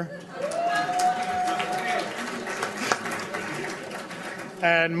is here.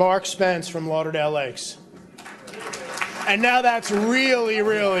 And Mark Spence from Lauderdale Lakes. And now that's really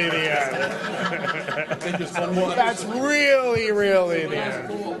the end. Just one more. That's really the end.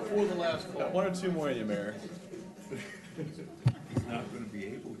 For the last call. One or two more in you, Mayor. He's not going to be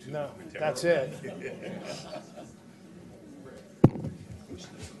able to. No, that's it.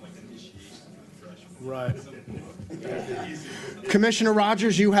 Right. Commissioner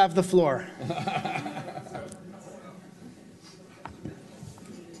Rogers, you have the floor.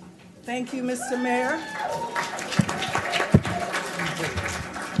 Thank you, Mr. Mayor.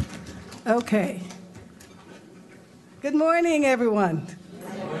 Okay. Good morning, everyone.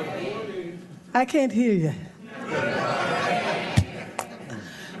 I can't hear you.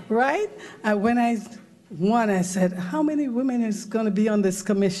 Right? When I said, how many women is going to be on this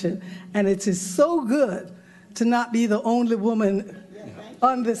commission? And it is so good to not be the only woman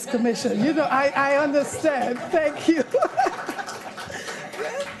on this commission. You know, I understand. Thank you.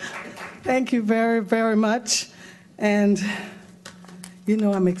 Thank you very, very much. And you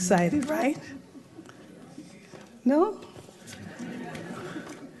know I'm excited, right? No?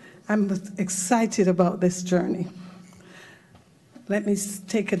 I'm excited about this journey. Let me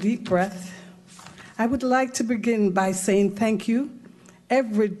take a deep breath. I would like to begin by saying thank you.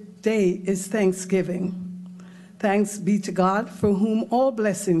 Every day is Thanksgiving. Thanks be to God, for whom all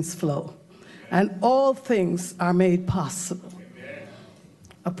blessings flow, and all things are made possible.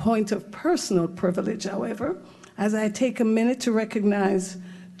 A point of personal privilege, however, as I take a minute to recognize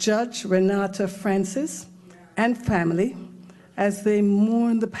Judge Renata Francis and family, as they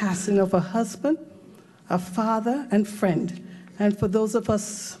mourn the passing of a husband, a father, and friend. And for those of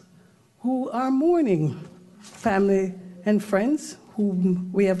us who are mourning family and friends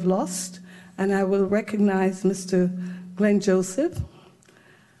whom we have lost, and I will recognize Mr. Glenn Joseph.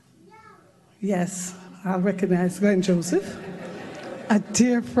 Yes, I'll recognize Glenn Joseph, a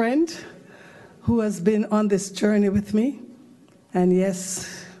dear friend who has been on this journey with me. And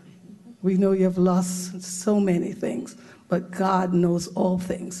yes, we know you've lost so many things, but God knows all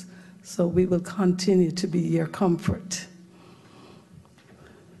things. So we will continue to be your comfort.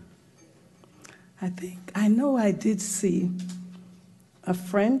 I know I did see a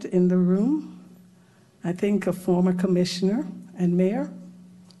friend in the room, I think a former commissioner and mayor,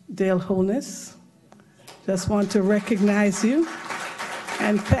 Dale Holness. Just want to recognize you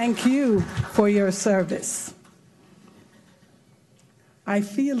and thank you for your service. I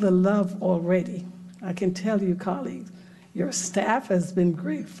feel the love already. I can tell you, colleagues, your staff has been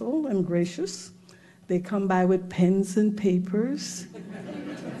grateful and gracious. They come by with pens and papers.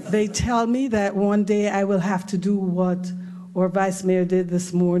 They tell me that one day I will have to do what our vice mayor did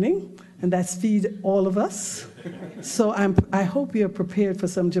this morning, and that's feed all of us. So I hope you're prepared for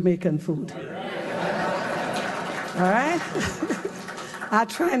some Jamaican food. All right? I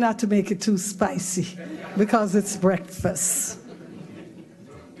try not to make it too spicy because it's breakfast.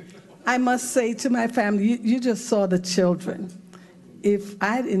 I must say to my family, you just saw the children. If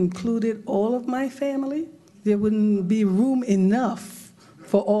I'd included all of my family, there wouldn't be room enough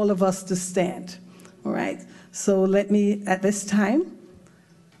for all of us to stand. All right? So let me, at this time,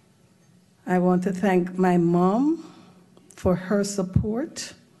 I want to thank my mom for her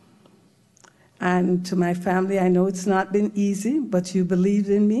support. And to my family, I know it's not been easy, but you believed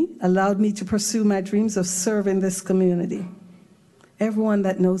in me, allowed me to pursue my dreams of serving this community. Everyone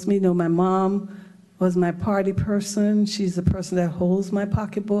that knows me know my mom was my party person. She's the person that holds my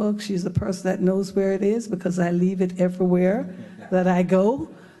pocketbook. She's the person that knows where it is because I leave it everywhere that I go.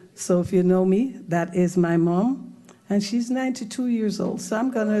 So if you know me, that is my mom. And she's 92 years old. So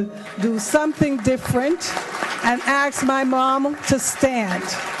I'm going to do something different and ask my mom to stand.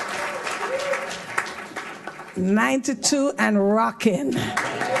 92 and rocking.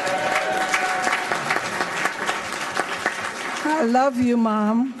 I love you,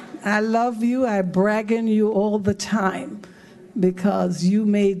 Mom. I love you. I brag on you all the time because you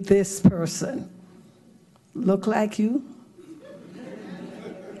made this person look like you.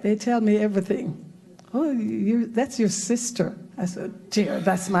 They tell me everything. Oh, that's your sister. I said, dear,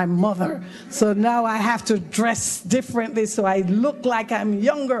 that's my mother. So now I have to dress differently so I look like I'm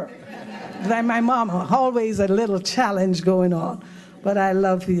younger than my mama. Always a little challenge going on. But I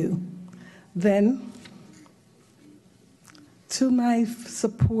love you. Then, to my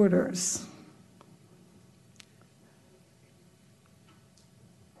supporters,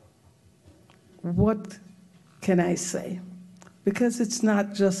 what can I say? Because it's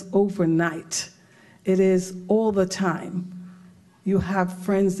not just overnight. It is all the time. You have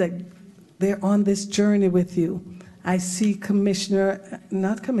friends that they're on this journey with you. I see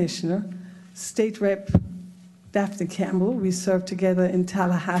State Rep Daphne Campbell. We served together in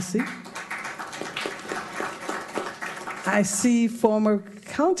Tallahassee. I see former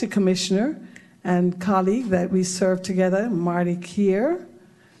county commissioner and colleague that we served together, Marty Kier,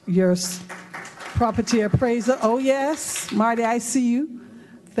 your property appraiser. Oh yes, Marty, I see you.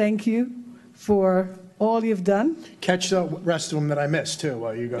 Thank you for all you've done. Catch the rest of them that I missed too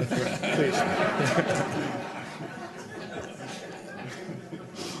while you go through it, please.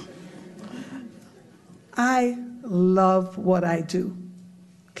 I love what I do.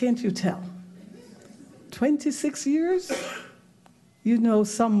 Can't you tell? 26 years, you know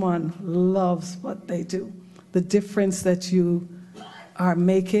someone loves what they do. The difference that you are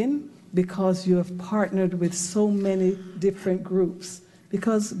making because you have partnered with so many different groups.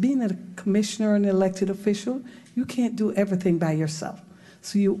 Because being a commissioner and elected official, you can't do everything by yourself.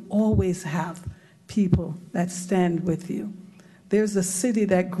 So you always have people that stand with you. There's a city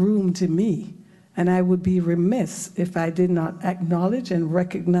that groomed me, and I would be remiss if I did not acknowledge and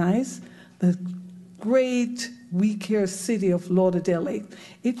recognize the great We Care city of Lauderdale Lakes.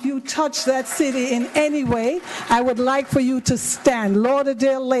 If you touch that city in any way, I would like for you to stand.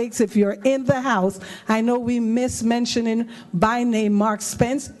 Lauderdale Lakes, if you're in the house, I know we miss mentioning by name Mark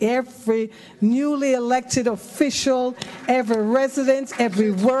Spence, every newly elected official, every resident, every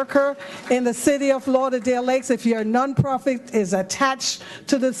worker in the city of Lauderdale Lakes. If your nonprofit is attached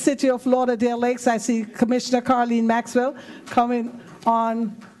to the city of Lauderdale Lakes, I see Commissioner Carleen Maxwell coming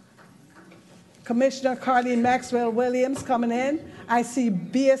on. Commissioner Carleen Maxwell Williams coming in. I see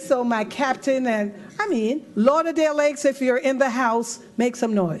BSO, my captain, and I mean, Lauderdale Lakes, if you're in the house, make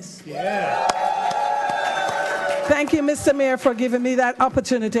some noise. Yeah. Thank you, Mr. Mayor, for giving me that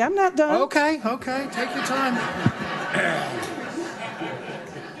opportunity. I'm not done. Okay, take your time.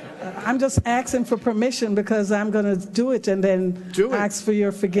 I'm just asking for permission because I'm going to do it and then ask for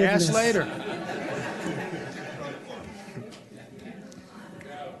your forgiveness. Ask later.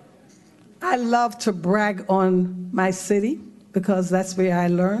 I love to brag on my city because that's where I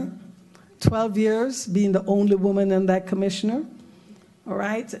learned. 12 years being the only woman in that commissioner, all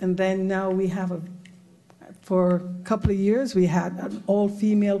right? And then now we have for a couple of years, we had an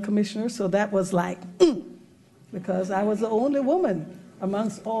all-female commissioner, so that was like, because I was the only woman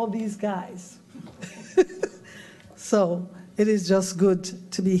amongst all these guys. So it is just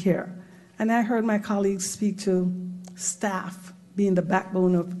good to be here. And I heard my colleagues speak to staff being the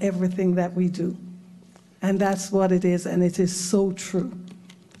backbone of everything that we do. And that's what it is, and it is so true.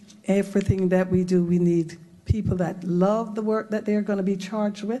 Everything that we do, we need people that love the work that they're going to be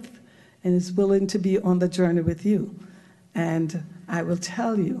charged with and is willing to be on the journey with you. And I will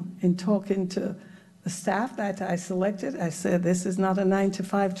tell you, in talking to the staff that I selected, I said, this is not a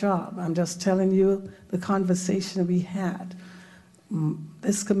 9-to-5 job. I'm just telling you the conversation we had.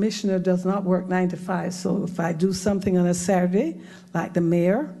 This commissioner does not work 9 to 5, so if I do something on a Saturday, like the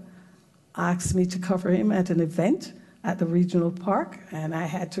mayor asked me to cover him at an event at the regional park, and I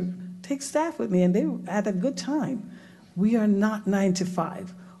had to take staff with me, and they had a good time. We are not 9 to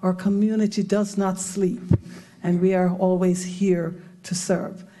 5. Our community does not sleep, and we are always here to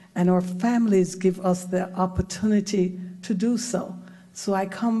serve. And our families give us the opportunity to do so. So I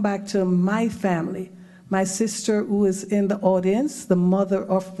come back to my family. My sister, who is in the audience, the mother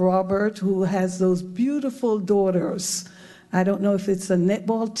of Robert, who has those beautiful daughters. I don't know if it's a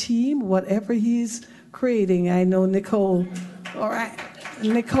netball team, whatever he's creating. I know Nicole. All right.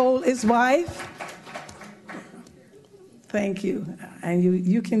 Nicole is wife. Thank you. And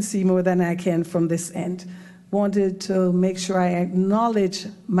you can see more than I can from this end. Wanted to make sure I acknowledge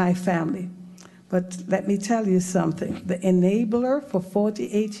my family. But let me tell you something. The enabler for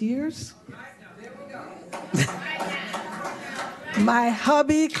 48 years, my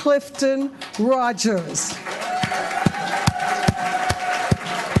hubby, Clifton Rogers.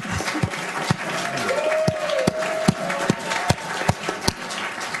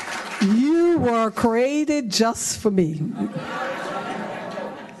 You were created just for me.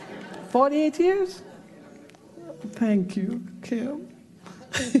 48 years? Thank you, Kim.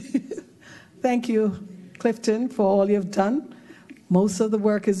 Thank you, Clifton, for all you've done. Most of the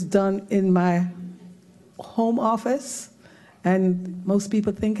work is done in my home office, and most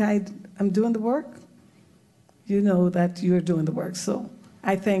people think I'm doing the work. You know that you're doing the work, so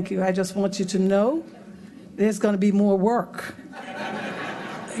I thank you. I just want you to know there's going to be more work.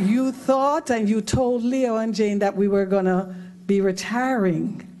 You thought and you told Leo and Jane that we were going to be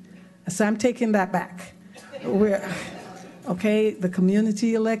retiring, so I'm taking that back. Okay, the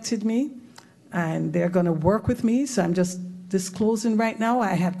community elected me, and they're going to work with me, so I'm just disclosing right now.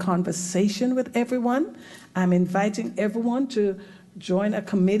 I had conversation with everyone. I'm inviting everyone to join a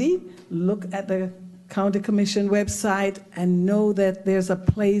committee, look at the County Commission website, and know that there's a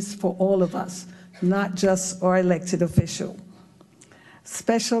place for all of us, not just our elected official.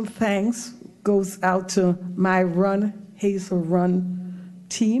 Special thanks goes out to my Run Hazel Run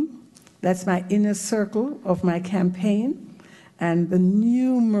team. That's my inner circle of my campaign, and the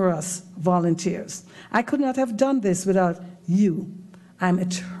numerous volunteers. I could not have done this without you. I'm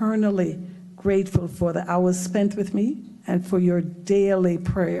eternally grateful for the hours spent with me and for your daily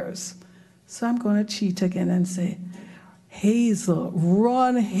prayers. So I'm going to cheat again and say, Hazel,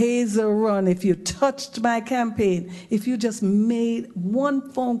 run, if you touched my campaign, if you just made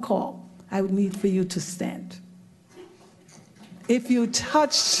one phone call, I would need for you to stand. If you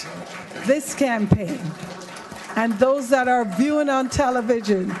touched this campaign, and those that are viewing on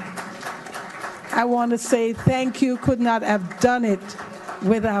television, I want to say thank you. Could not have done it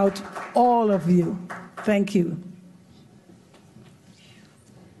without all of you. Thank you.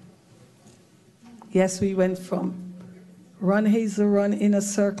 Yes, we went from Run Hazel Run in a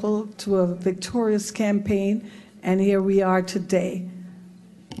circle to a victorious campaign, and here we are today,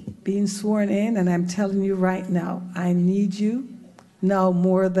 being sworn in, and I'm telling you right now, I need you now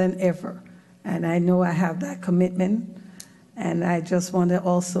more than ever. And I know I have that commitment, and I just want to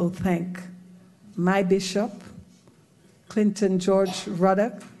also thank my bishop, Clinton George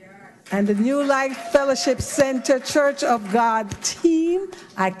Ruddock, and the New Life Fellowship Center Church of God team.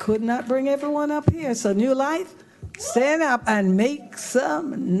 I could not bring everyone up here, so New Life, stand up and make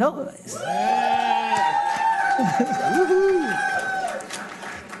some noise.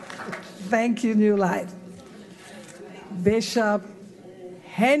 Thank you, New Life. Bishop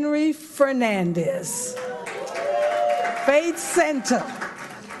Henry Fernandez, Faith Center.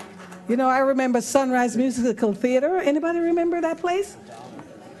 You know, I remember Sunrise Musical Theater. Anybody remember that place?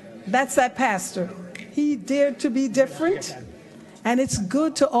 That's that pastor. He dared to be different, and it's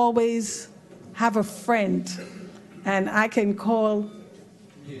good to always have a friend. And I can call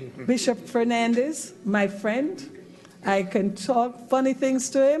Bishop Fernandez my friend. I can talk funny things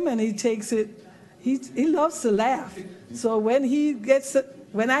to him, and he takes it. He loves to laugh. So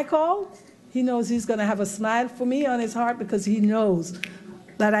when I call, he knows he's going to have a smile for me on his heart because he knows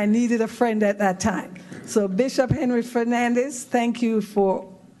that I needed a friend at that time. So Bishop Henry Fernandez, thank you for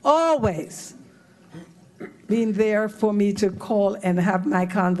always being there for me to call and have my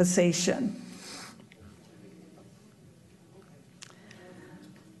conversation.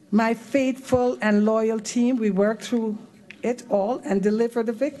 My faithful and loyal team, we worked through it all and delivered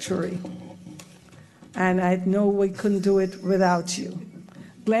a victory. And I know we couldn't do it without you.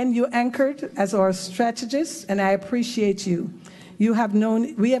 Glenn, you anchored as our strategist, and I appreciate you. We have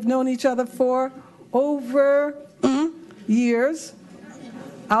known each other for over years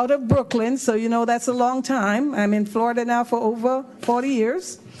out of Brooklyn, so you know that's a long time. I'm in Florida now for over 40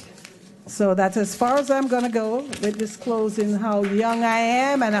 years. So that's as far as I'm going to go with disclosing how young I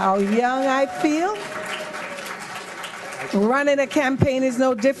am and how young I feel. Running a campaign is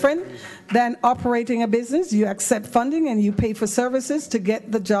no different than operating a business. You accept funding and you pay for services to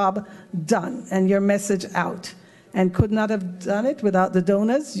get the job done and your message out. And could not have done it without the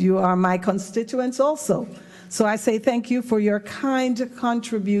donors. You are my constituents also. So I say thank you for your kind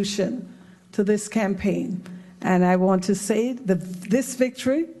contribution to this campaign. And I want to say that this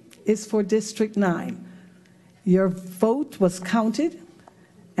victory is for District 9. Your vote was counted,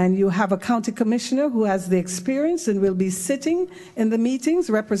 and you have a county commissioner who has the experience and will be sitting in the meetings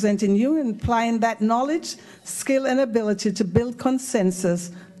representing you and applying that knowledge, skill, and ability to build consensus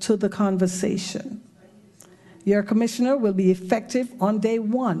to the conversation. Your commissioner will be effective on day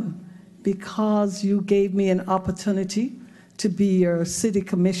one because you gave me an opportunity to be your city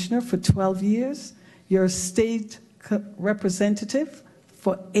commissioner for 12 years, your state representative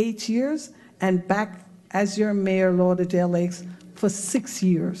for 8 years, and back as your mayor, Lauderdale Lakes, for 6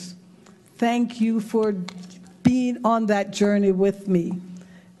 years. Thank you for being on that journey with me.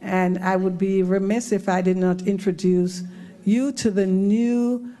 And I would be remiss if I did not introduce you to the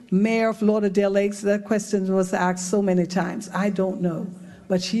new mayor of Lauderdale Lakes. That question was asked so many times. I don't know.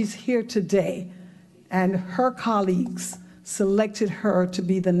 But she's here today, and her colleagues selected her to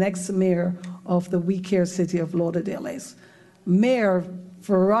be the next mayor of the We Care City of Lauderdale Lakes. Mayor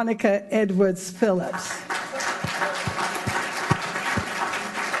Veronica Edwards Phillips.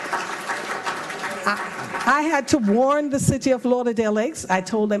 I had to warn the city of Lauderdale Lakes. I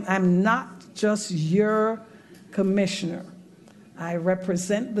told them I'm not just your commissioner. I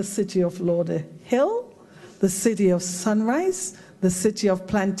represent the city of Lauderhill, the city of Sunrise, the city of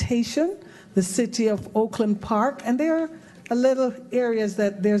Plantation, the city of Oakland Park, and there are a little areas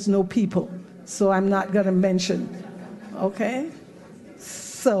that there's no people, so I'm not going to mention, okay?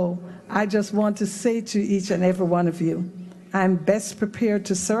 So I just want to say to each and every one of you, I'm best prepared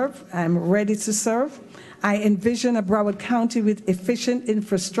to serve. I'm ready to serve. I envision a Broward County with efficient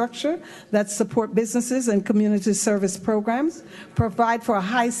infrastructure that support businesses and community service programs, provide for a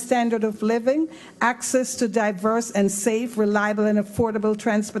high standard of living, access to diverse and safe, reliable, and affordable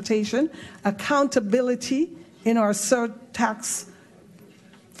transportation, accountability in our surtax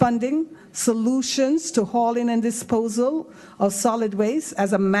funding, solutions to hauling and disposal of solid waste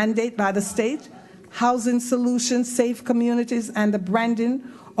as a mandate by the state, housing solutions, safe communities, and the branding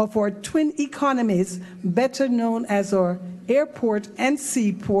of our twin economies, better known as our airport and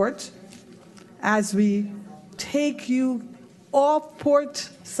seaport, as we take you off port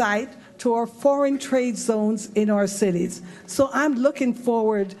site to our foreign trade zones in our cities. So I'm looking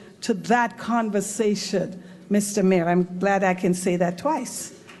forward to that conversation, Mr. Mayor. I'm glad I can say that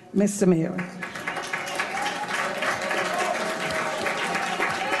twice, Mr. Mayor.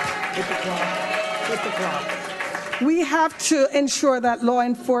 Hit the clock. We have to ensure that law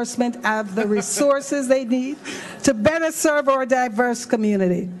enforcement have the resources they need to better serve our diverse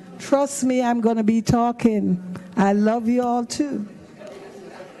community. Trust me, I'm going to be talking. I love you all too.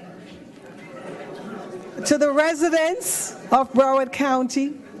 To the residents of Broward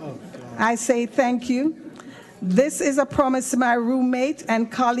County, I say thank you. This is a promise to my roommate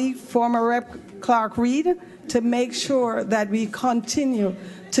and colleague, former Rep. Clark Reed, to make sure that we continue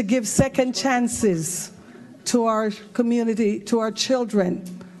to give second chances to our community, to our children,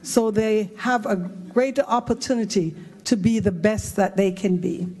 so they have a greater opportunity to be the best that they can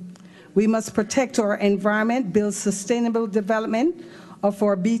be. We must protect our environment, build sustainable development of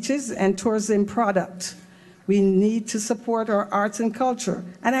our beaches and tourism product. We need to support our arts and culture.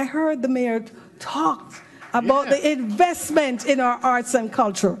 And I heard the mayor talk about the investment in our arts and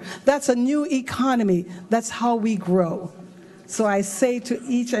culture. That's a new economy. That's how we grow. So I say to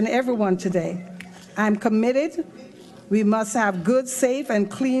each and everyone today, I'm committed. We must have good, safe, and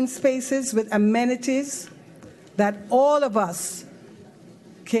clean spaces with amenities that all of us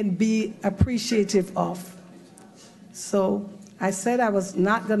can be appreciative of. So I said I was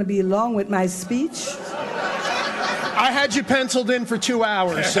not going to be long with my speech. I had you penciled in for 2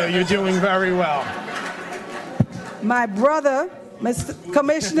 hours, so you're doing very well. My brother, Mr.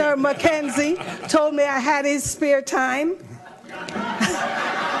 Commissioner McKenzie, told me I had his spare time.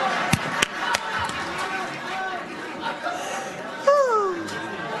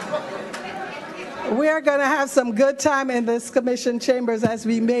 We are going to have some good time in this commission chambers as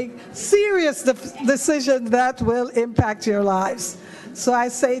we make serious decisions that will impact your lives. So I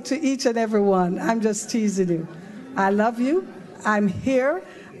say to each and every one, I'm just teasing you. I love you. I'm here.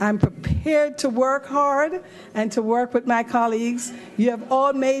 I'm prepared to work hard and to work with my colleagues. You have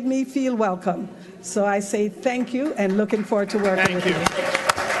all made me feel welcome. So I say thank you and looking forward to working with you.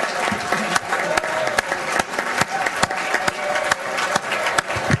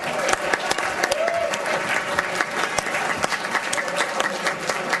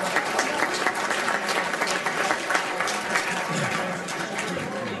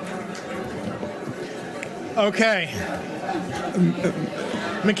 Okay.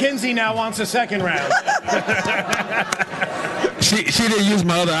 McKinsey now wants a second round. She didn't use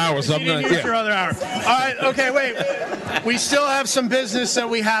my other hour, so I'm not. Use your other hour. All right. Okay. Wait. We still have some business that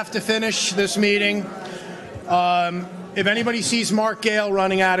we have to finish this meeting. If anybody sees Mark Gale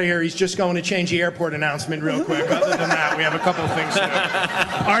running out of here, he's just going to change the airport announcement real quick. Other than that, we have a couple of things to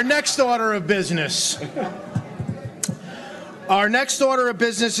do. Our next order of business. Our next order of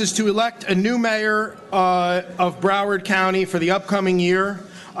business is to elect a new mayor of Broward County for the upcoming year.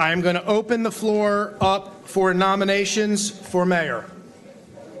 I am going to open the floor up for nominations for mayor.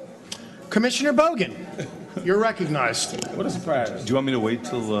 Commissioner Bogan, you're recognized. What a surprise. Do you want me to wait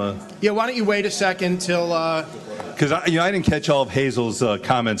till... Yeah, why don't you wait a second till... Because I didn't catch all of Hazel's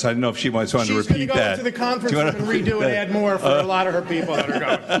comments. I didn't know if she wanted to repeat that. She's going to go into the conference room and redo and add more for a lot of her people that are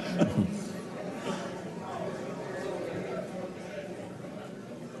going.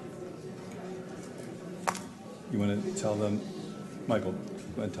 You want to tell them, Michael?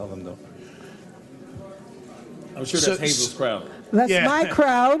 You want to tell them, though? I'm sure that's Hazel's crowd. That's my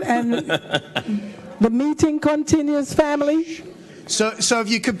crowd, and the meeting continues, family. So if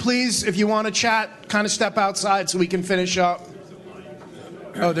you could please, if you want to chat, kind of step outside so we can finish up.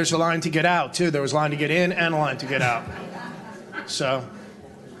 Oh, there's a line to get out, too. There was a line to get in and a line to get out. So.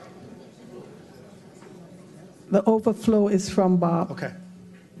 The overflow is from Bob. Okay.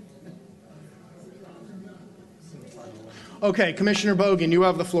 Okay, Commissioner Bogan, you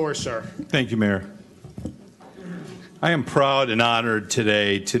have the floor, sir. Thank you, Mayor. I am proud and honored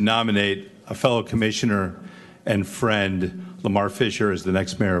today to nominate a fellow commissioner and friend, Lamar Fisher, as the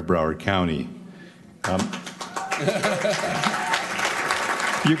next mayor of Broward County.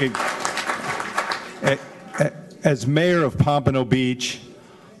 As mayor of Pompano Beach,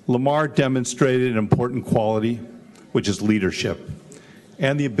 Lamar demonstrated an important quality, which is leadership,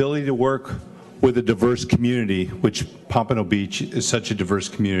 and the ability to work with a diverse community, which Pompano Beach is such a diverse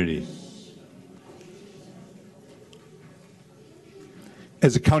community.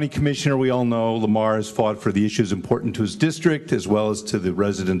 As a county commissioner, we all know Lamar has fought for the issues important to his district as well as to the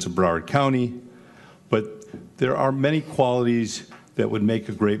residents of Broward County. But there are many qualities that would make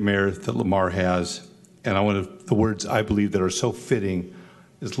a great mayor that Lamar has. And the words I believe that are so fitting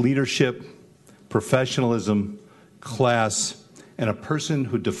is leadership, professionalism, class, and a person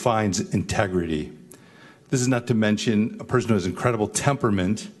who defines integrity. This is not to mention a person who has incredible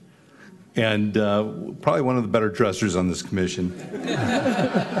temperament and probably one of the better dressers on this commission.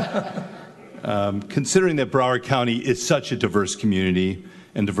 Considering that Broward County is such a diverse community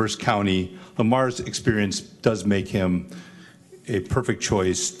and diverse county, Lamar's experience does make him a perfect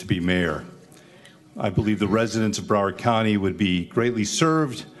choice to be mayor. I believe the residents of Broward County would be greatly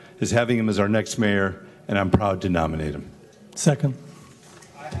served as having him as our next mayor, and I'm proud to nominate him. Second.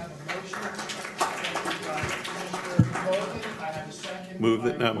 I have a motion. Commissioner Bogan. I have a second. Move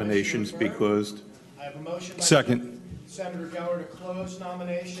that nominations be closed. I have a motion by Second. Senator Geller to close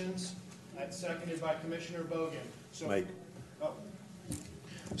nominations. That's seconded by Commissioner Bogan. So, Mike. Oh.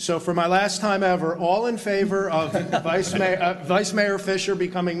 So for my last time ever, all in favor of Vice Mayor Fisher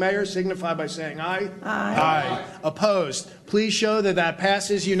becoming mayor, signify by saying aye. Aye. Aye. Opposed? Please show that that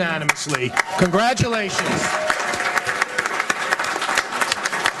passes unanimously. Congratulations.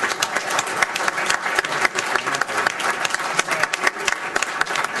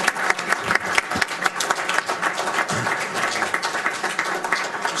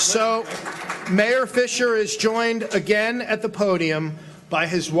 So, Mayor Fisher is joined again at the podium by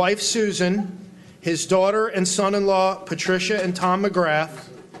his wife, Susan, his daughter and son-in-law, Patricia and Tom McGrath,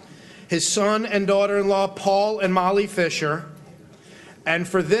 his son and daughter-in-law, Paul and Molly Fisher, and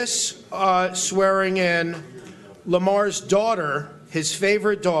for this swearing in, Lamar's daughter, his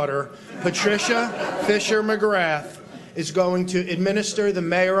favorite daughter, Patricia Fisher McGrath, is going to administer the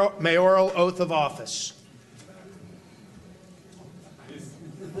mayoral oath of office.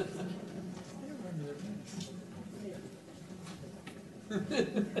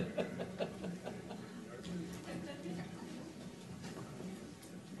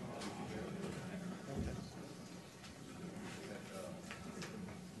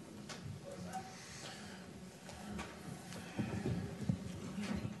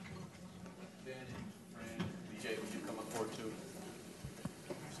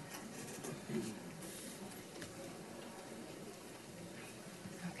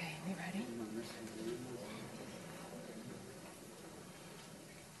 Okay, we ready?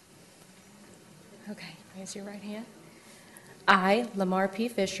 Okay, raise your right hand. I, Lamar P.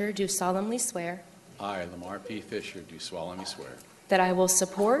 Fisher, do solemnly swear I, Lamar P. Fisher, do solemnly swear that I will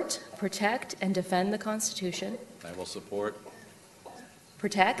support, protect, and defend the Constitution. I will support,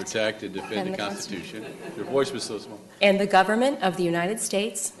 Protect. protect, and defend the Constitution. Your voice was so small. And the government of the United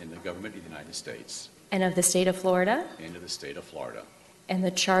States. And the government of the United States. And of the state of Florida. And of the state of Florida. And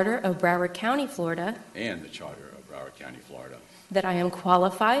the Charter of Broward County, Florida. And the Charter of Broward County, Florida. That I am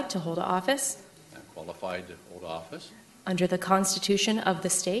qualified to hold office. I'm qualified to hold office. Under the Constitution of the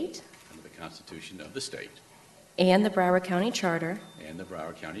state. Under the Constitution of the state. And the Broward County Charter. And the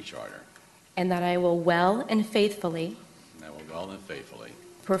Broward County Charter. And that I will well and faithfully. And I will well and faithfully.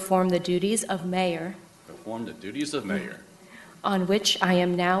 Perform the duties of mayor. Perform the duties of mayor. On which I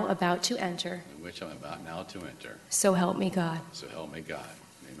am now about to enter. In which I'm about now to enter. So help me God. So help me God.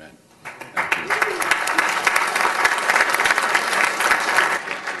 Amen. Thank you.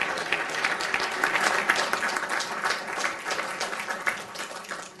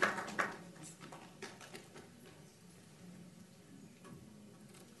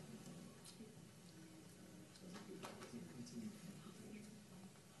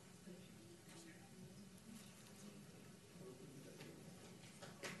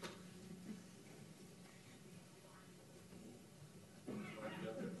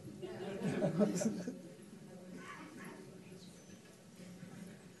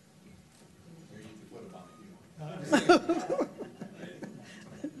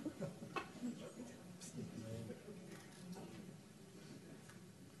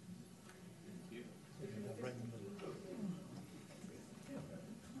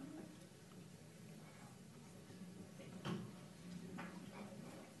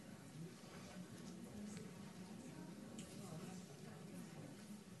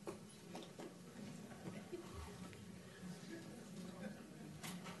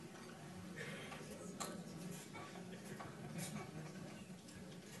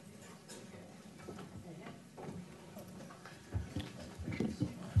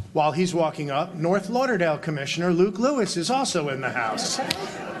 While he's walking up, North Lauderdale Commissioner Luke Lewis is also in the house.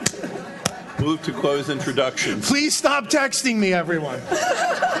 Move to close introductions. Please stop texting me, everyone.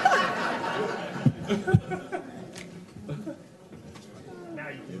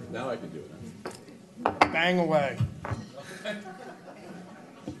 Now I can do it. Bang away.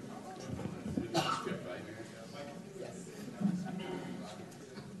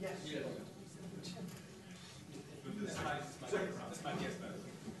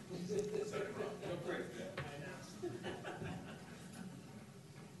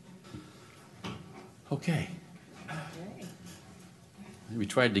 Okay. We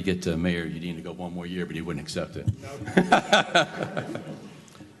tried to get Mayor Udine to go one more year, but he wouldn't accept it.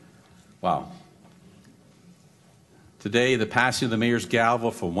 Wow. Today, the passing of the mayor's gavel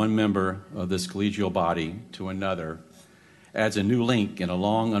from one member of this collegial body to another adds a new link in a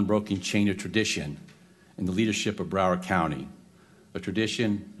long, unbroken chain of tradition in the leadership of Broward County, a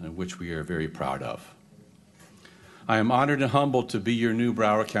tradition in which we are very proud of. I am honored and humbled to be your new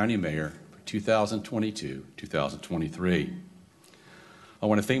Broward County Mayor for 2022-2023. I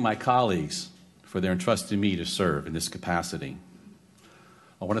want to thank my colleagues for their entrusting me to serve in this capacity.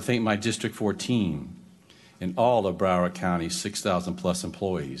 I want to thank my District 4 team and all of Broward County's 6,000 plus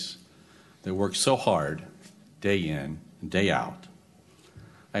employees that work so hard day in and day out.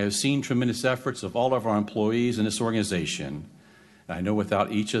 I have seen tremendous efforts of all of our employees in this organization, and I know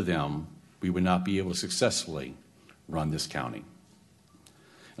without each of them, we would not be able to successfully run this county.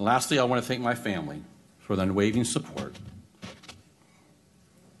 And lastly, I want to thank my family for their unwavering support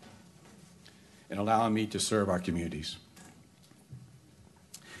in allowing me to serve our communities.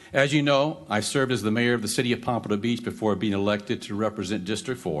 As you know, I served as the mayor of the city of Pompano Beach before being elected to represent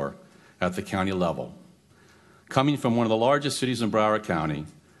District 4 at the county level. Coming from one of the largest cities in Broward County,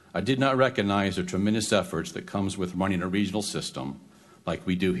 I did not recognize the tremendous efforts that comes with running a regional system like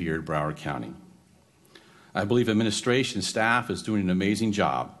we do here at Broward County. I believe administration staff is doing an amazing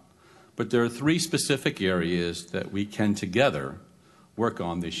job, but there are 3 specific areas that we can together work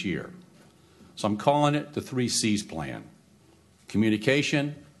on this year. So I'm calling it the 3 C's plan: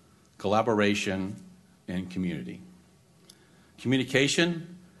 communication, collaboration, and community.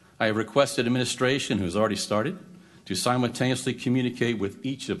 Communication, I have requested administration, who has already started, to simultaneously communicate with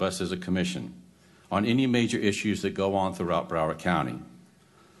each of us as a commission on any major issues that go on throughout Broward County.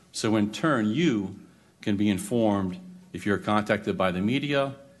 So in turn, you can be informed if you're contacted by the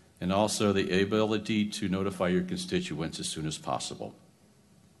media, and also the ability to notify your constituents as soon as possible.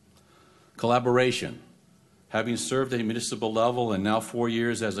 Collaboration. Having served at a municipal level and now 4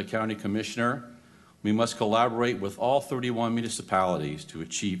 years as a county commissioner, we must collaborate with all 31 municipalities to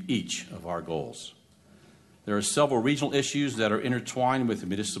achieve each of our goals. There are several regional issues that are intertwined with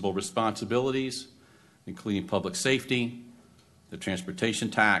municipal responsibilities, including public safety, the transportation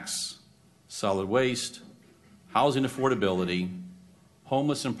tax, solid waste, housing affordability,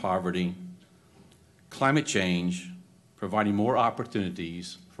 homeless and poverty, climate change, providing more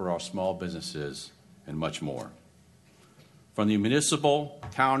opportunities for our small businesses, and much more. From the municipal,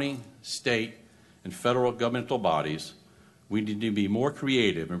 county, state, and federal governmental bodies, we need to be more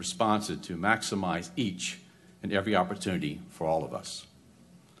creative and responsive to maximize each and every opportunity for all of us.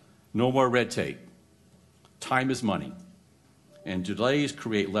 No more red tape. Time is money, and delays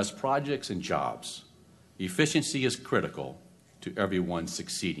create less projects and jobs. Efficiency is critical to everyone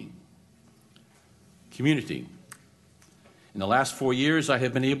succeeding. Community. In the last 4 years, I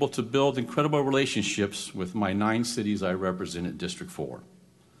have been able to build incredible relationships with my 9 cities I represent at District 4.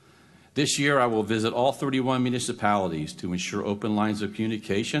 This year, I will visit all 31 municipalities to ensure open lines of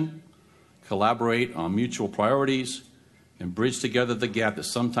communication, collaborate on mutual priorities, and bridge together the gap that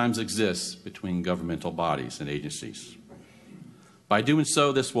sometimes exists between governmental bodies and agencies. By doing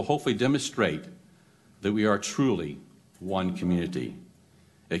so, this will hopefully demonstrate that we are truly one community,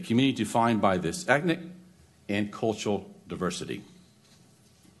 a community defined by this ethnic and cultural diversity.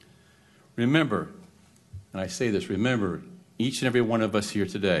 Remember, and I say this, remember, each and every one of us here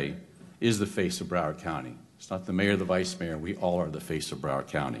today is the face of Broward County. It's not the mayor or the vice mayor. We all are the face of Broward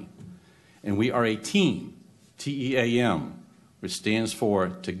County. And we are a team, TEAM, which stands for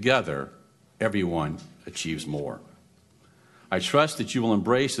Together, Everyone Achieves More. I trust that you will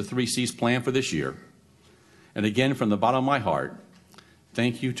embrace the 3 C's plan for this year. And again, from the bottom of my heart,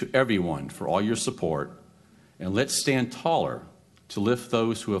 thank you to everyone for all your support. And let's stand taller to lift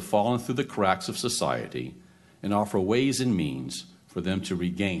those who have fallen through the cracks of society and offer ways and means for them to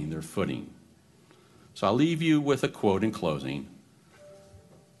regain their footing. So I'll leave you with a quote in closing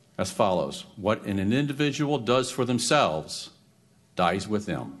as follows: what an individual does for themselves dies with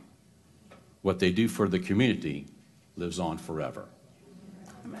them. What they do for the community lives on forever.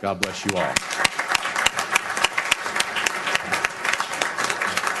 God bless you all.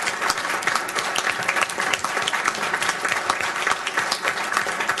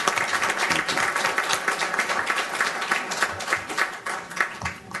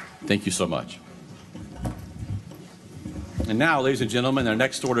 Thank you so much. And now, ladies and gentlemen, our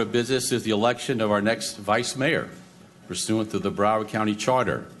next order of business is the election of our next vice mayor, pursuant to the Broward County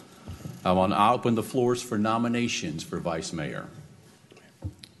Charter. I want to open the floors for nominations for vice mayor.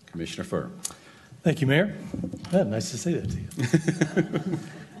 Commissioner Furr. Thank you, Mayor. Nice to say that to you.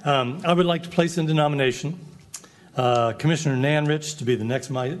 I would like to place into nomination Commissioner Nan Rich to be the next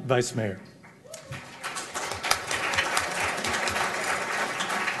vice mayor.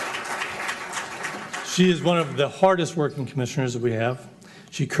 She is one of the hardest working commissioners that we have.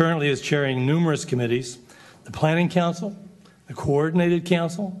 She currently is chairing numerous committees: the Planning Council, the Coordinated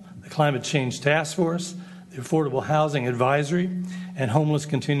Council, the Climate Change Task Force, the Affordable Housing Advisory, and Homeless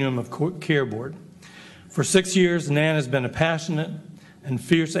Continuum of Care Board. For 6 years, Nan has been a passionate and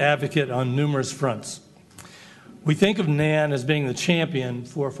fierce advocate on numerous fronts. We think of Nan as being the champion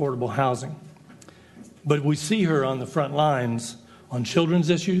for affordable housing, but we see her on the front lines on children's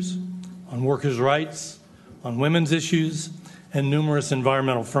issues, on workers' rights, on women's issues, and numerous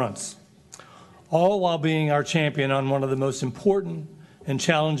environmental fronts, all while being our champion on one of the most important and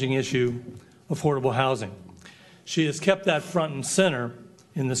challenging issue, affordable housing. She has kept that front and center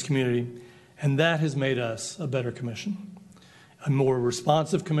in this community, and that has made us a better commission, a more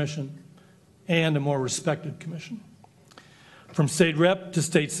responsive commission, and a more respected commission. From state rep to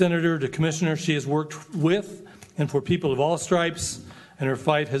state senator to commissioner, she has worked with and for people of all stripes, and her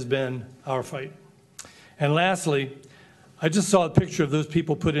fight has been our fight. And lastly, I just saw a picture of those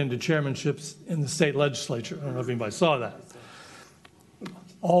people put into chairmanships in the state legislature. I don't know if anybody saw that.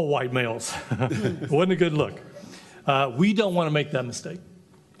 All white males. It wasn't a good look. We don't want to make that mistake.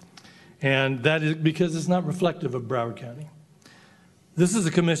 And that is because it's not reflective of Broward County. This is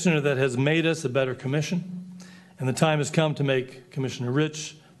a commissioner that has made us a better commission, and the time has come to make Commissioner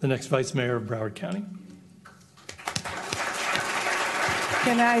Rich the next vice mayor of Broward County.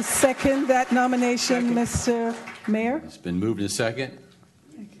 Can I second that nomination, Mr. Mayor? It's been moved and second.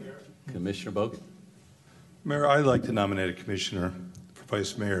 Commissioner Bogan. Mayor, I'd like to nominate a commissioner for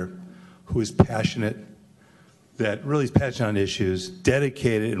vice mayor who is passionate, that really is passionate on issues,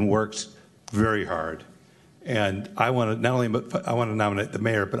 dedicated, and works very hard. And I want to nominate the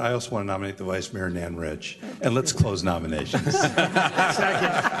mayor, but I also want to nominate the vice mayor, Nan Rich. And let's close nominations.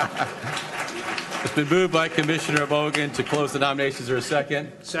 Second. It's been moved by Commissioner Bogan to close the nominations. Is there a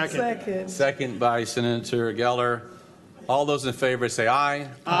second? Second. Second by Senator Geller. All those in favor say aye.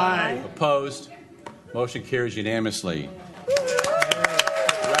 Aye. Opposed? Motion carries unanimously.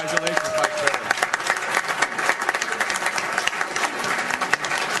 Congratulations, Vice Mayor.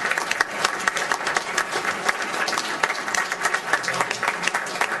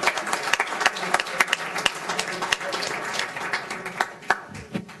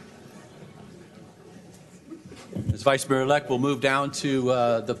 As Vice Mayor-elect, we'll move down to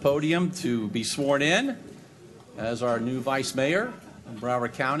the podium to be sworn in as our new Vice Mayor of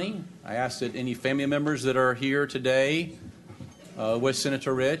Broward County. I ask that any family members that are here today with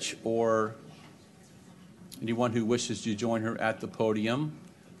Senator Rich or anyone who wishes to join her at the podium.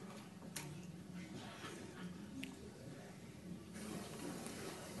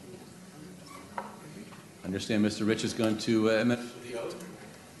 I understand Mr. Rich is going to administer the oath.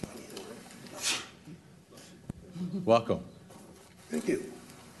 Welcome. Thank you.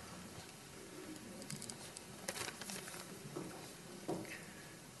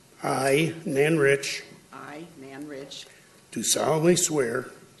 I, Nan Rich, I, Nan Rich, do solemnly swear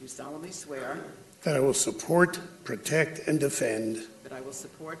do solemnly swear that I will support, protect, and defend that I will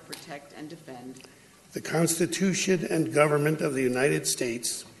support, protect, and defend the Constitution and government of the United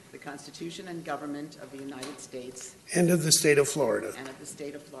States the Constitution and government of the United States and of the state of Florida, and of the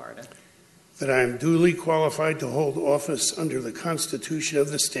state of Florida, that I am duly qualified to hold office under the Constitution of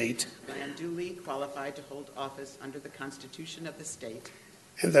the state, that I am duly qualified to hold office under the Constitution of the state,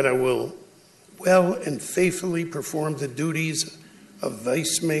 and that I will well and faithfully perform the duties of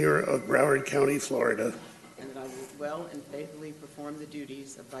Vice Mayor of Broward County, Florida, and that I will well and faithfully perform the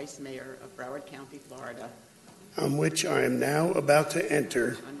duties of Vice Mayor of Broward County, Florida, on which I am now about to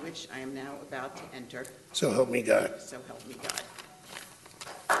enter. on which I am now about to enter. So help me God. So help me God.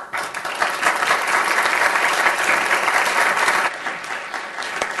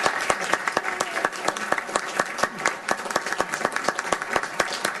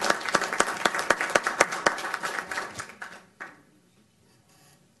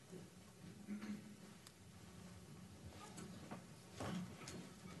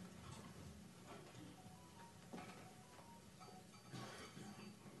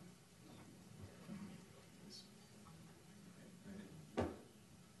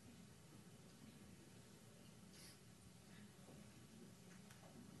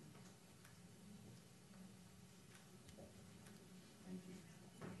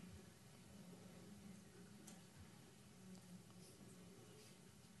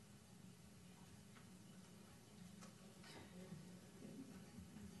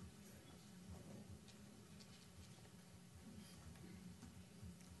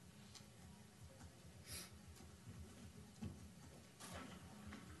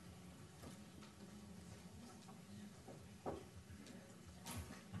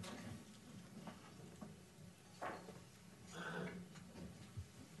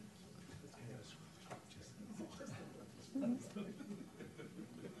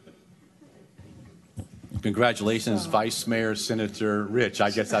 Congratulations, Vice Mayor Senator Rich.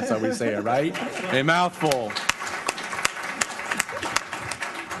 I guess that's how we say it, right? A mouthful.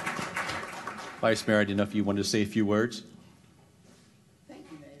 Vice Mayor, I didn't know if you wanted to say a few words. Thank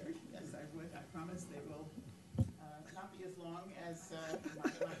you, Mayor. Yes, I would. I promise they will not be as long as my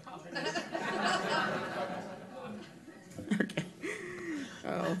comments.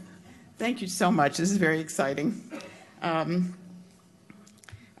 Thank you so much. This is very exciting. I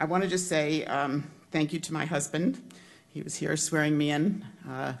want to just say thank you to my husband. He was here swearing me in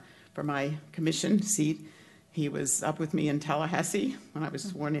for my commission seat. He was up with me in Tallahassee when I was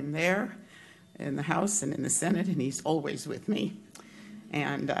sworn in there, in the House and in the Senate, and he's always with me.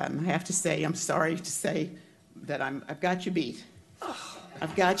 And I have to say, I'm sorry to say that I've got you beat.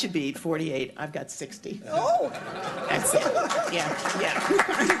 I've got you beat, 48. I've got 60. Oh! That's it. Yeah.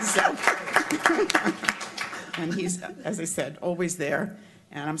 So, and he's, as I said, always there.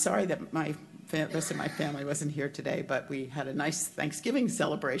 And I'm sorry that the rest of my family wasn't here today, but we had a nice Thanksgiving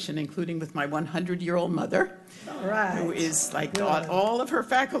celebration, including with my 100-year-old mother, All right. who is like all of her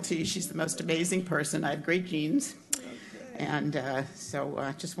faculty. She's the most amazing person. I have great genes. And so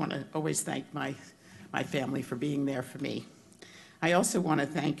I just want to always thank my family for being there for me. I also want to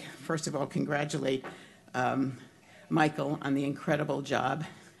thank, first of all, congratulate Michael on the incredible job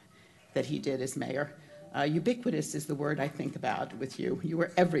that he did as mayor. Ubiquitous is the word I think about with you. You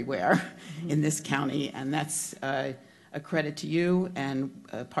were everywhere in this county, and that's a credit to you and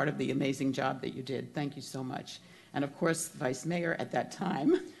part of the amazing job that you did. Thank you so much. And of course, the vice mayor at that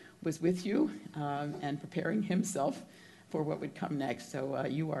time was with you and preparing himself for what would come next. So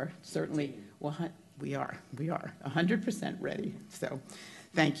you are certainly, well, we are 100% ready. So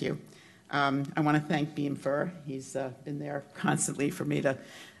thank you. I want to thank Beam Fur. He's been there constantly for me to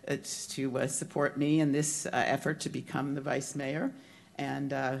support me in this effort to become the vice mayor.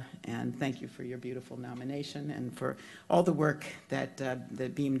 And thank you for your beautiful nomination and for all the work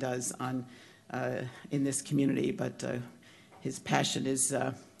that Beam does in this community. But his passion is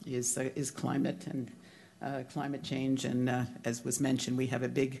climate and climate change. And as was mentioned, we have a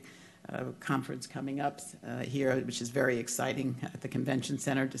big conference coming up here, which is very exciting at the Convention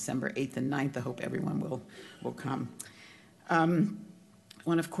Center, December 8th and 9th. I hope everyone will come. I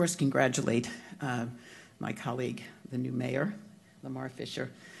want to, of course, congratulate my colleague, the new mayor, Lamar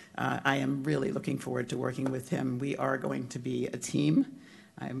Fisher. I am really looking forward to working with him. We are going to be a team.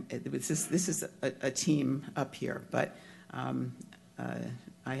 This is a team up here, but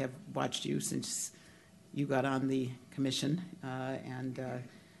I have watched you since you got on the commission, and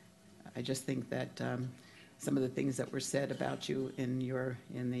I just think that some of the things that were said about you in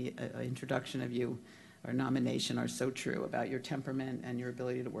the introduction of you or nomination are so true about your temperament and your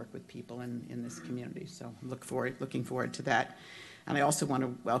ability to work with people in this community. So I'm looking forward to that. And I also want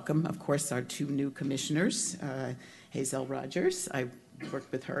to welcome, of course, our two new commissioners, Hazel Rogers. I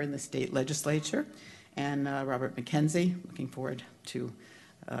worked with her in the state legislature, and Robert McKenzie. Looking forward to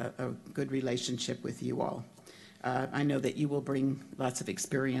a good relationship with you all. I know that you will bring lots of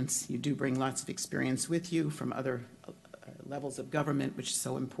experience. You do bring lots of experience with you from other levels of government, which is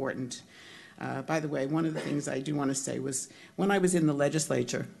so important. By the way, one of the things I do want to say was when I was in the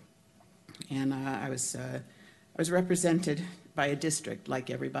legislature, and I was represented by a district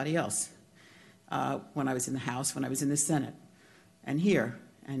like everybody else. When I was in the House, when I was in the Senate, and here,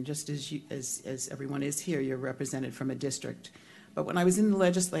 and just as everyone is here, you're represented from a district. But when I was in the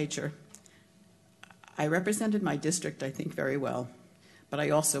legislature, I represented my district, I think, very well, but I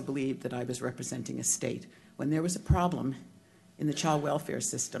also believed that I was representing a state. When there was a problem in the child welfare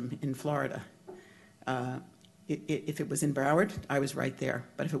system in Florida, if it was in Broward, I was right there.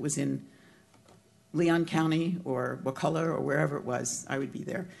 But if it was in Leon County or Wakulla or wherever it was, I would be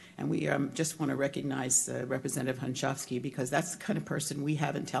there. And we just want to recognize Representative Hunchofsky, because that's the kind of person we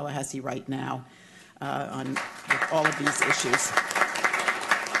have in Tallahassee right now with all of these issues.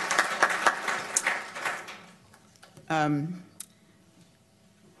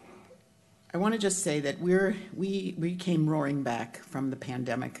 I want to just say that we came roaring back from the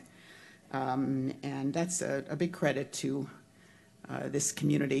pandemic, and that's a big credit to this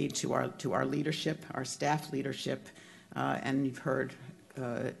community, to our leadership, our staff leadership, and you've heard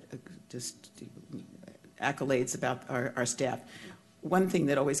just accolades about our staff. One thing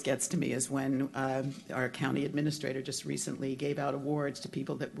that always gets to me is when our county administrator just recently gave out awards to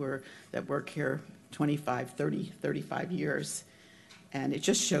people that work here 25, 30, 35 years. And it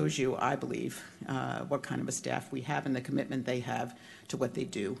just shows you, I believe, what kind of a staff we have and the commitment they have to what they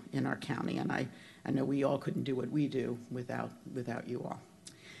do in our county. And I know we all couldn't do what we do without you all.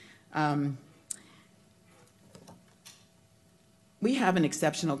 We have an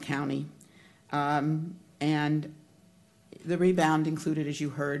exceptional county, and the rebound included, as you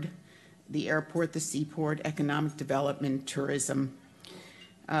heard, the airport, the seaport, economic development, tourism.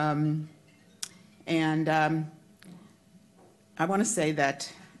 I want to say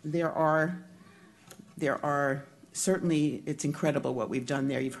that there are certainly, it's incredible what we've done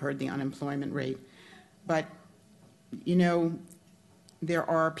there. You've heard the unemployment rate. But, you know, there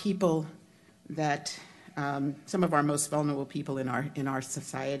are people that, some of our most vulnerable people in our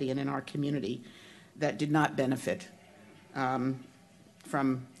society and in our community that did not benefit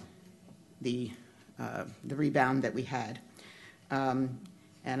from the rebound that we had. And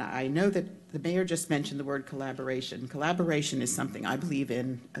I know that the mayor just mentioned the word collaboration. Collaboration is something I believe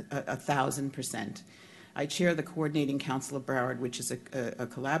in 1,000%. I chair the Coordinating Council of Broward, which is a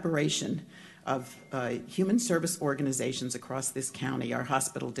collaboration of human service organizations across this county, our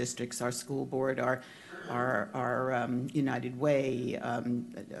hospital districts, our school board, our United Way,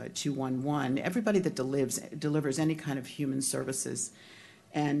 211, everybody that delivers any kind of human services.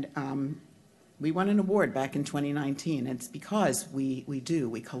 And we won an award back in 2019. And it's because we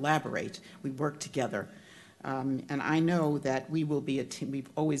collaborate, we work together. And I know that we will be a team. We've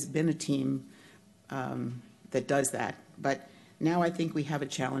always been a team that does that. But now I think we have a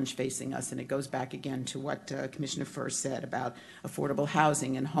challenge facing us, and it goes back again to what Commissioner Furr said about affordable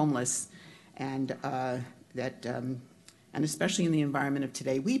housing and homeless, and and especially in the environment of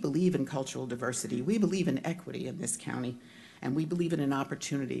today. We believe in cultural diversity. We believe in equity in this county, and we believe in an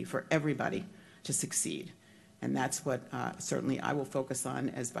opportunity for everybody to succeed. And that's what certainly I will focus on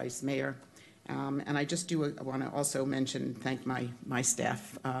as Vice Mayor. And I just want to also thank my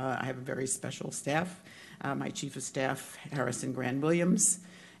staff. I have a very special staff. My Chief of Staff, Harrison Grand-Williams,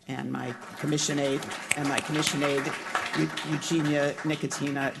 and my commission aide, Eugenia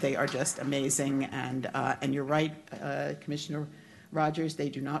Nicotina. They are just amazing. And you're right, Commissioner Rogers, they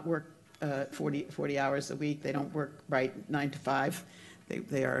do not work 40 hours a week. They don't work 9 to 5.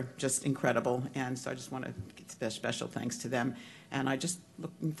 They are just incredible, and so I just want to give special thanks to them. And I just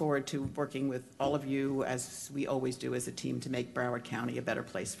looking forward to working with all of you, as we always do as a team, to make Broward County a better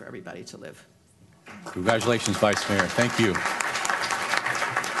place for everybody to live. Congratulations, Vice Mayor. Thank you.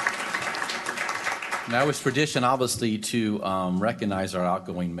 Now, it's tradition, obviously, to recognize our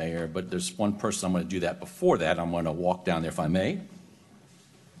outgoing mayor, but there's one person I'm going to do that before that. I'm going to walk down there, if I may.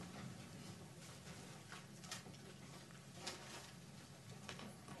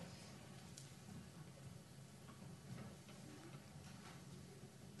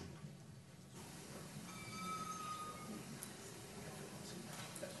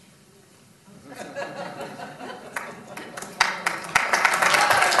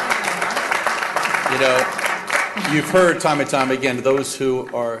 You've heard time and time again, those who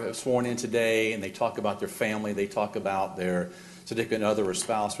are sworn in today, and they talk about their family, they talk about their significant other or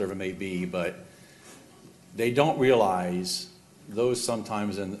spouse, whatever it may be, but they don't realize, those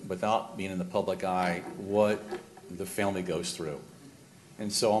sometimes without being in the public eye, what the family goes through. And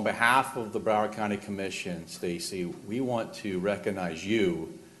so on behalf of the Broward County Commission, Stacy, we want to recognize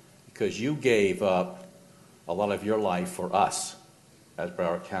you because you gave up a lot of your life for us as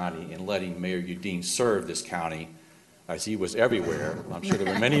Broward County in letting Mayor Udine serve this county, as he was everywhere. I'm sure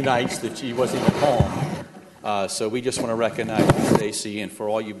there were many nights that he wasn't even home. So we just want to recognize you, Stacy, and for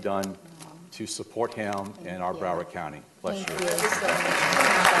all you've done to support him and our Broward County. Bless you. Thank you so much.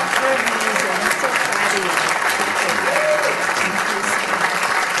 You're amazing. I'm so proud of you. Thank you so much.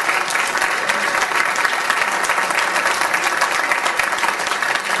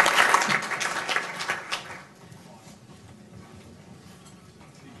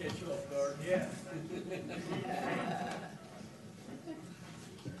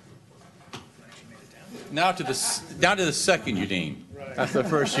 Now to the second Udine. That's the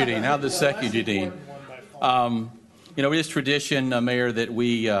first Udine. Now the second Udine. It is tradition, Mayor, that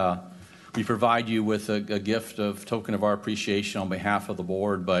we provide you with a gift of token of our appreciation on behalf of the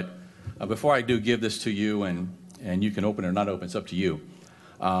board. But before I do give this to you, and you can open it or not open, it's up to you.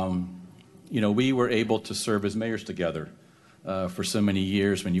 We were able to serve as mayors together for so many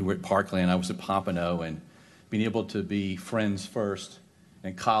years. When you were at Parkland, I was at Pompano, and being able to be friends first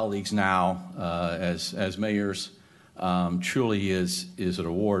and colleagues now as mayors truly is an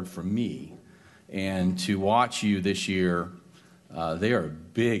award for me. And to watch you this year, they are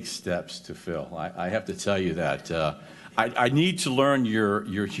big steps to fill. I have to tell you that. I need to learn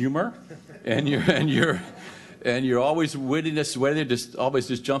your humor and your always wittiness, whether just always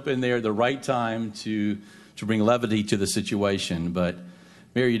just jump in there at the right time to bring levity to the situation. But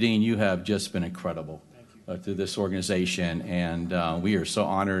Mayor Udine, you have just been incredible to this organization, and we are so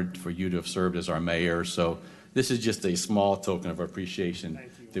honored for you to have served as our mayor. So this is just a small token of appreciation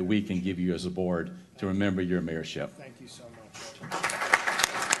that we can give you as a board to remember your mayorship. Thank you so much.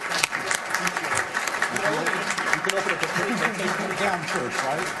 You can open it down first,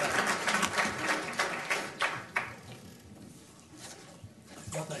 right?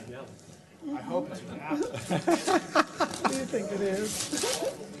 Not that yellow. I hope it's an apple. What do you think it is?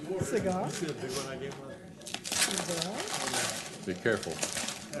 Cigar? You see the big one I gave her? Be careful.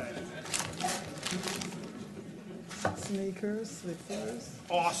 Sneakers, slippers.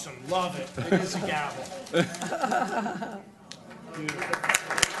 Awesome. Love it. It is a gavel. Beautiful.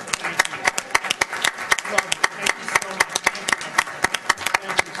 Thank you. Love it. Thank you so much.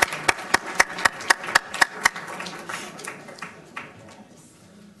 Thank you so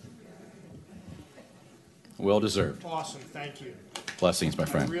much. Well deserved. Awesome. Thank you. Blessings, my I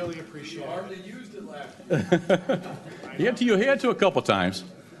friend. really appreciate it. Hardly used it last He had to a couple times.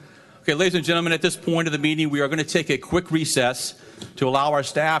 Okay, ladies and gentlemen, at this point of the meeting, we are going to take a quick recess to allow our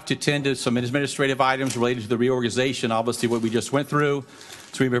staff to tend to some administrative items related to the reorganization, obviously what we just went through,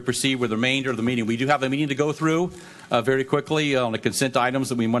 so we may proceed with the remainder of the meeting. We do have a meeting to go through very quickly on the consent items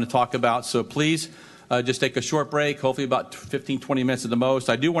that we want to talk about, so please just take a short break, hopefully about 15, 20 minutes at the most.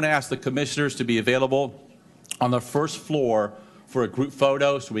 I do want to ask the commissioners to be available on the first floor for a group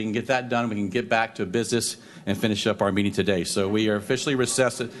photo so we can get that done. We can get back to business and finish up our meeting today. So we are officially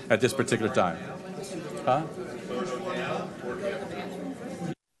recessed at this particular time. Huh?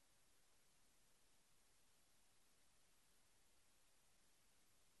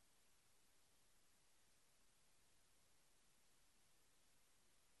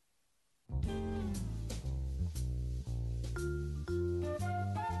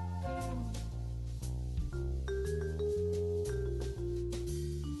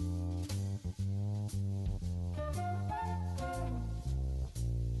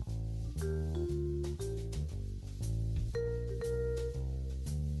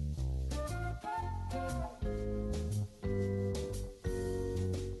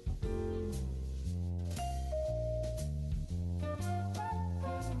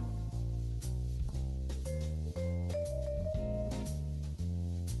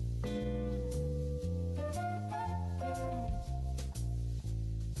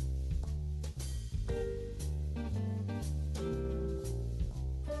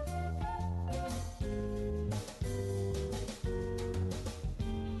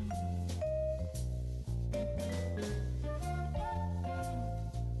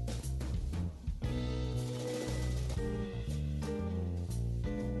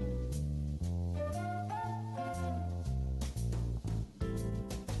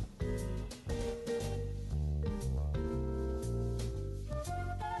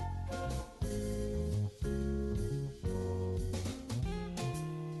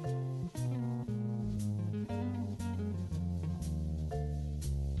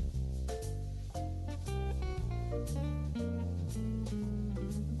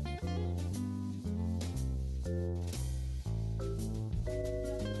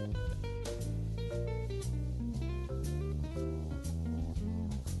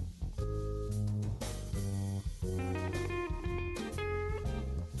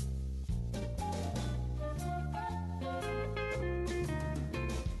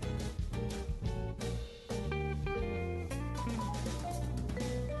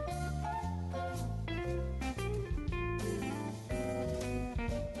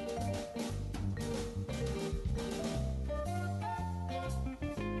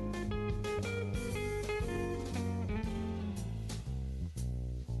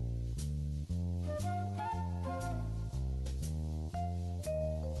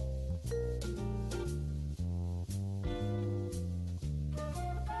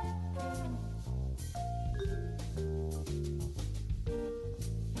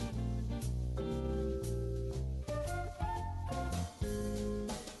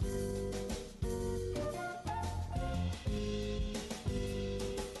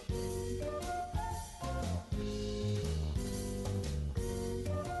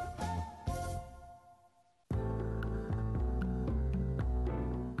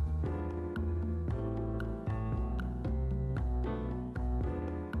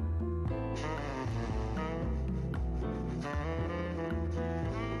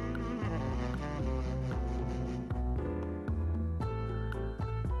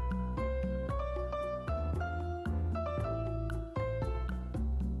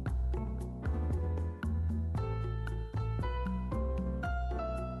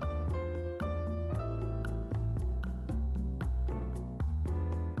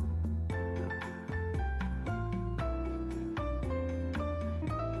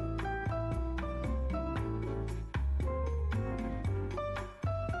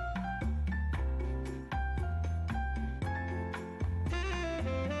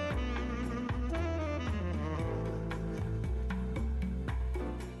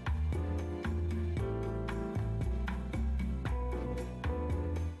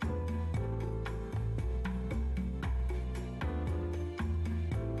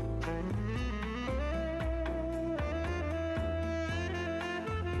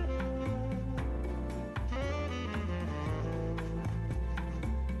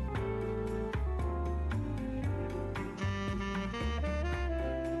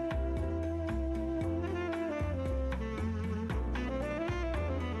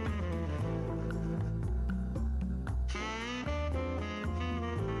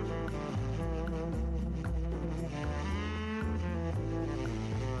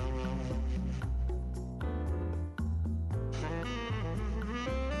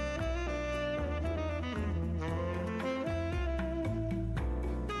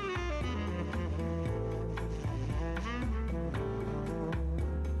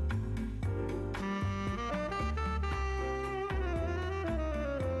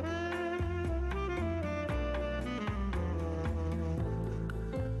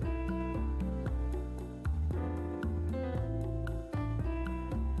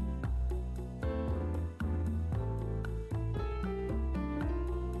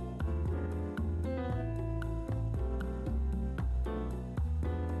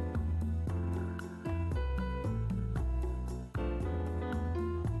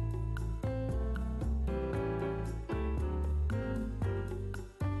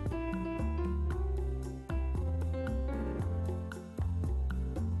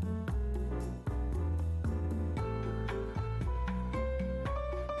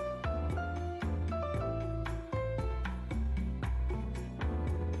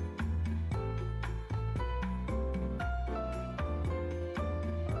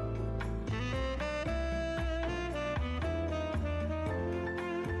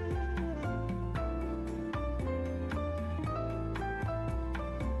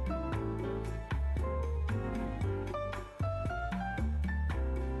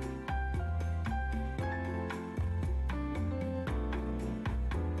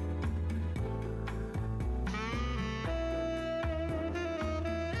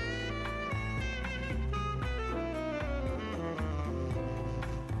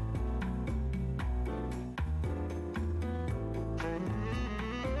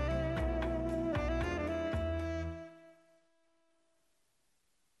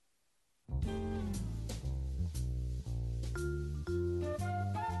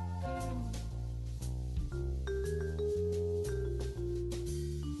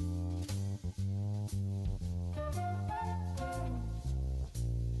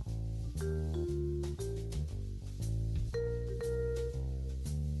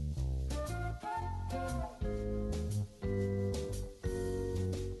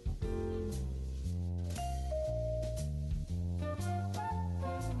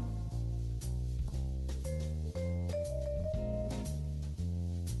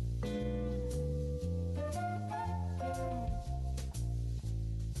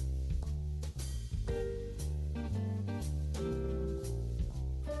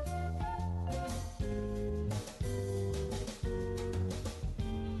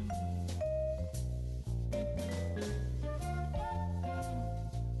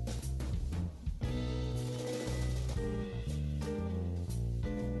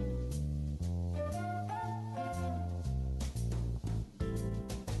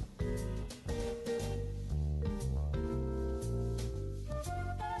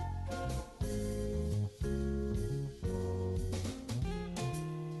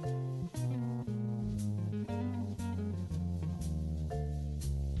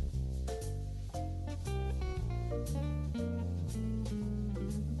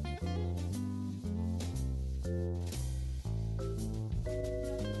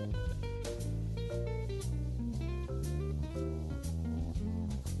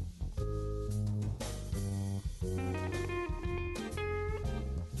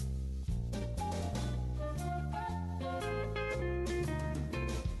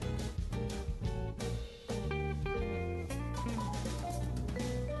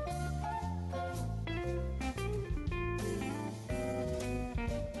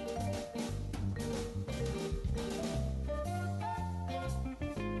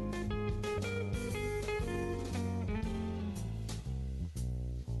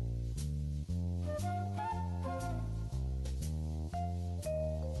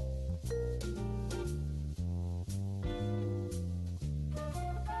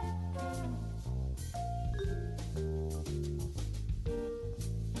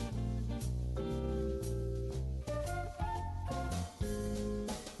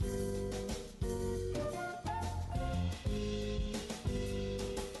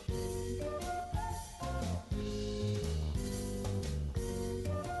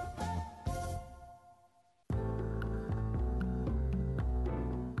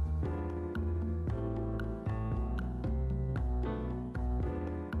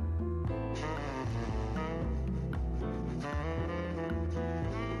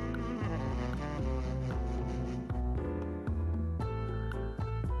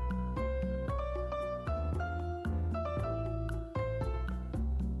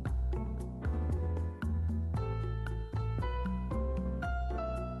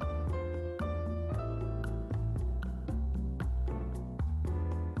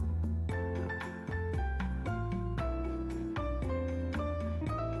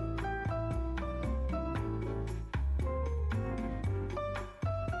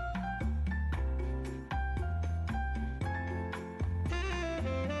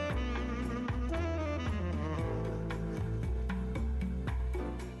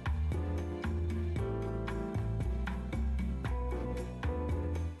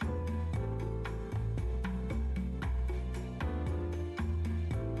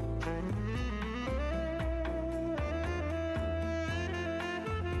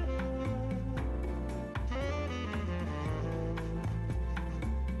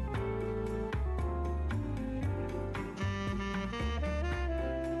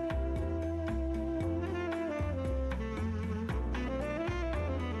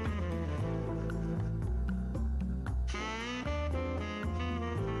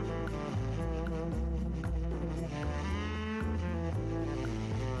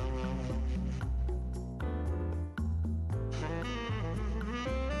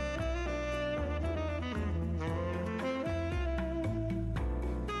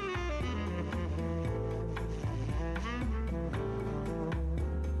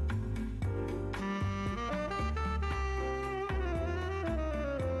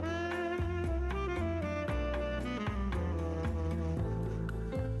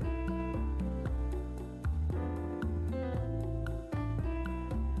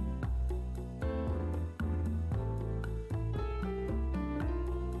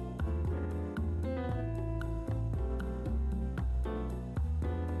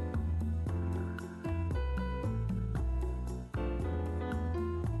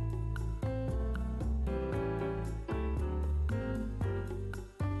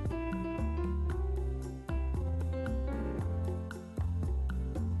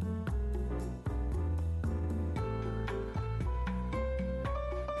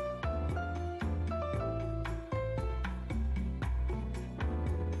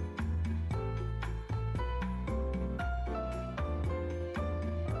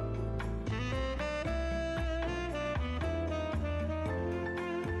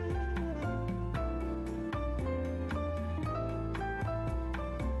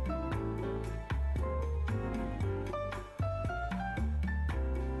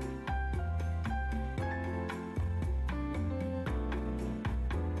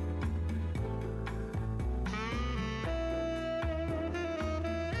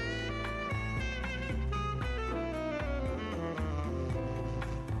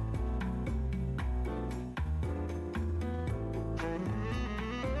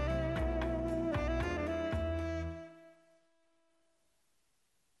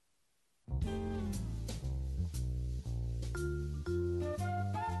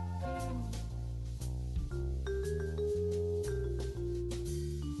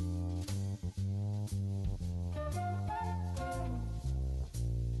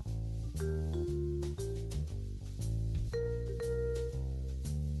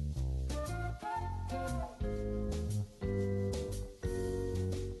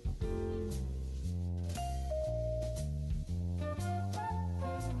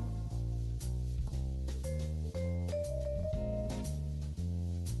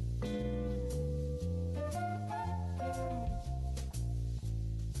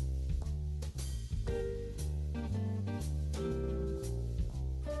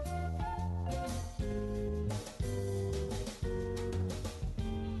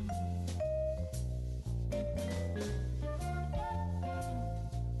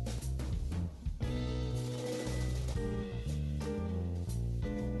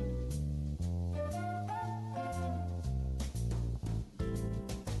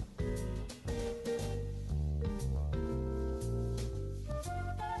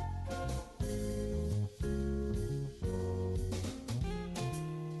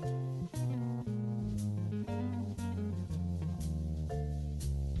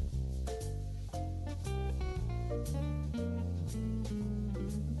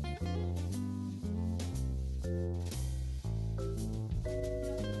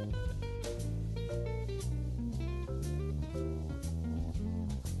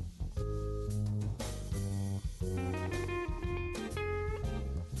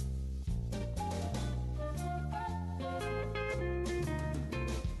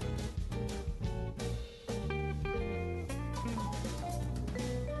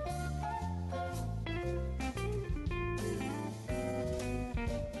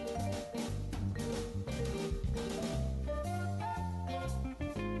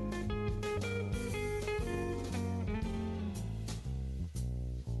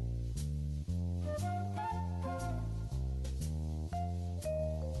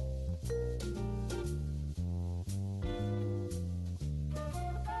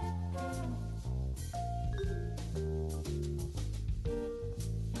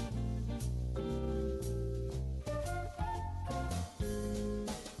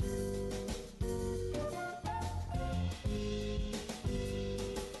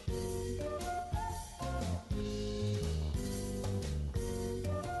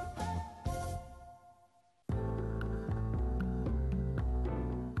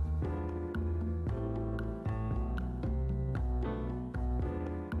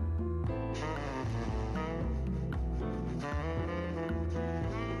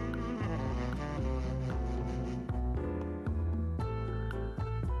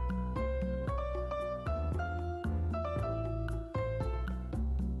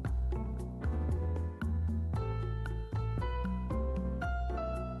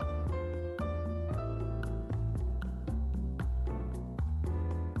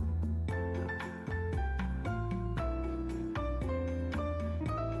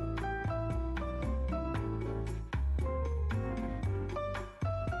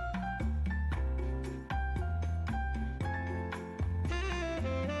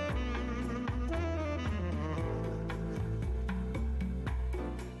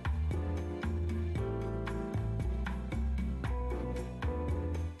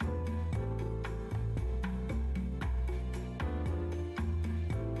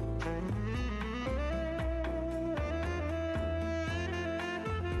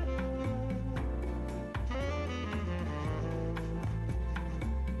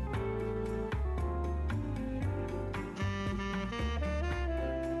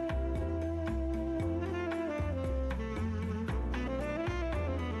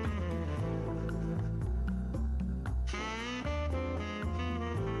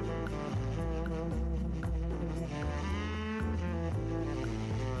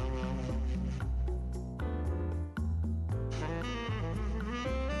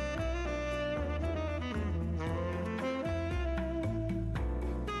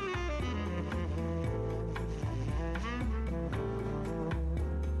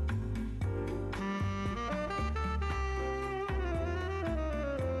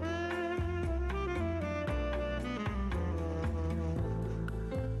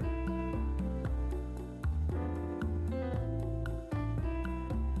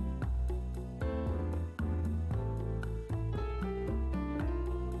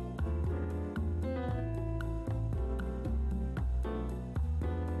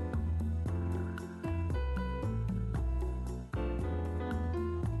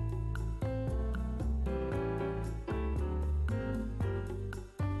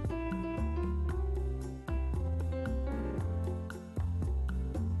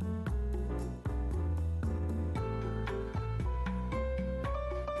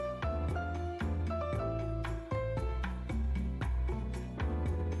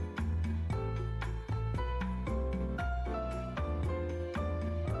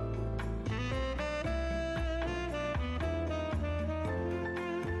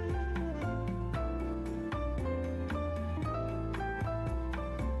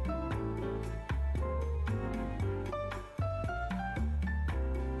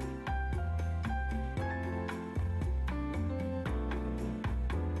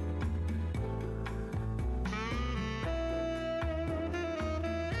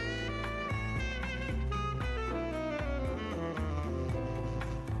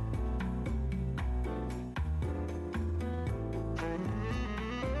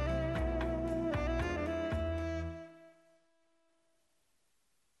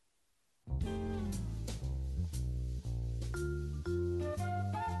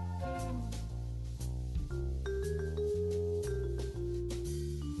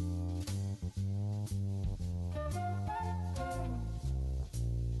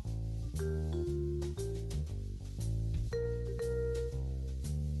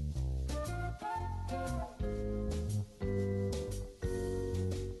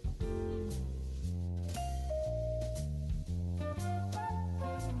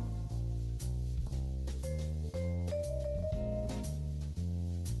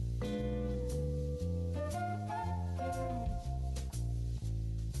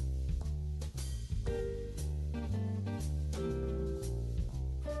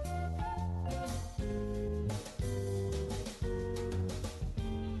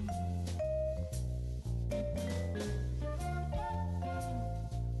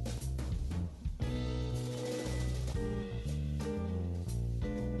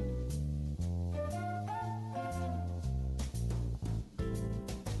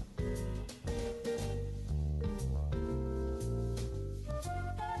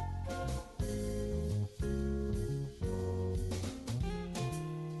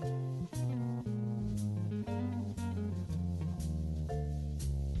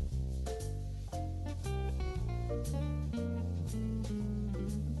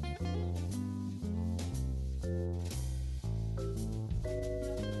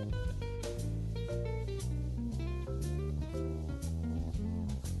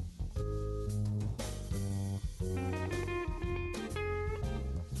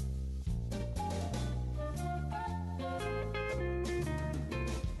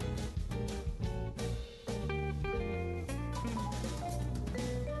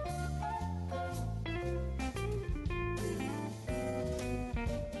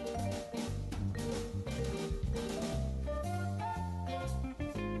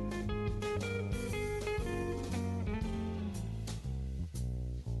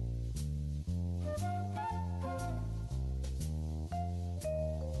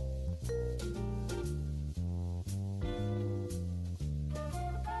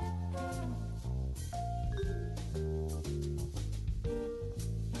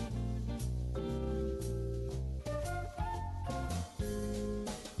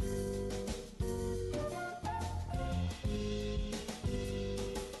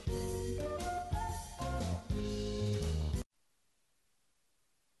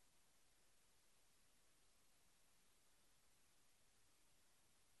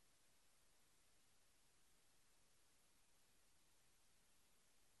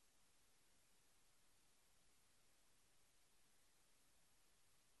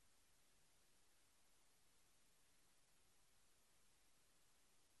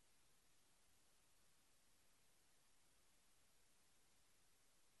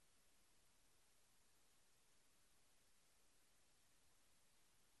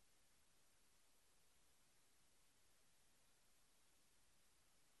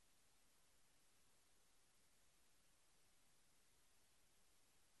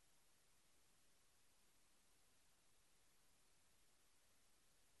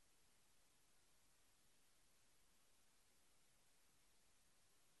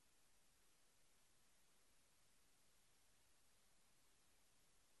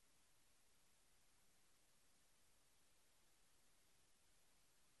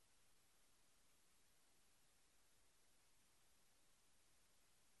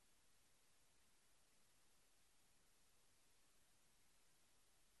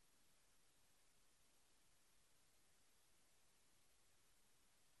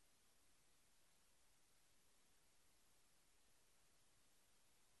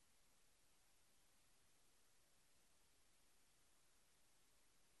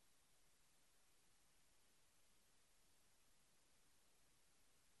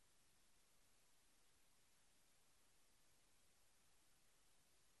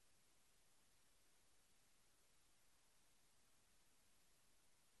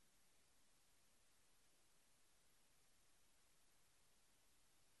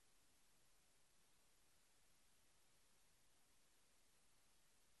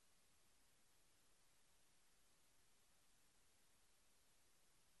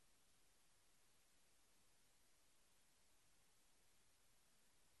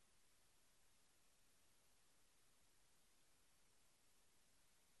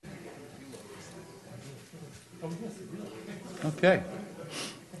 Okay.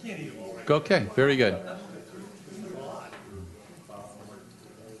 Okay, very good.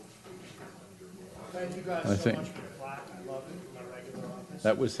 Thank you guys I so think much for the plaque. I love it in my regular office.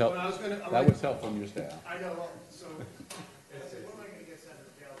 that was help. That was helpful from your staff. I know. So, what am I going to get sent to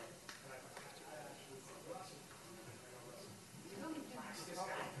the jail?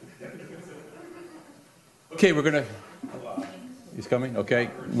 Okay, we're gonna. He's coming. Okay,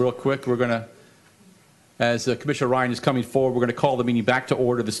 real quick, we're gonna. As Commissioner Ryan is coming forward, we're going to call the meeting back to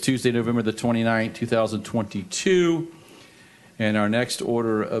order this Tuesday, November the 29th, 2022. And our next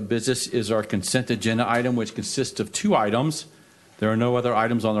order of business is our consent agenda item, which consists of 2 items. There are no other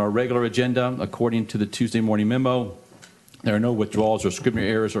items on our regular agenda, according to the Tuesday morning memo. There are no withdrawals or scrivener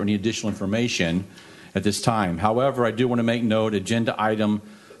errors or any additional information at this time. However, I do want to make note, agenda item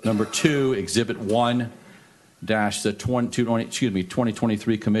number 2, Exhibit 1, the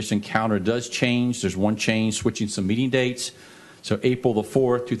 2023 Commission calendar does change. There's one change, switching some meeting dates. So April the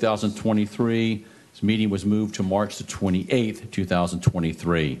 4th, 2023, this meeting was moved to March the 28th,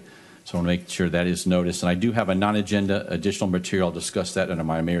 2023. So I want to make sure that is noticed. And I do have a non-agenda additional material. I'll discuss that under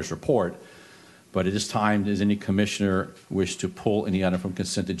my mayor's report. But at this time, does any commissioner wish to pull any item from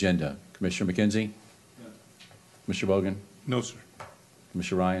consent agenda? Commissioner McKenzie? No. Commissioner Bogan? No, sir.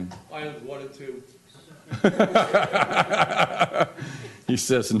 Commissioner Ryan? Items 1 and 2. He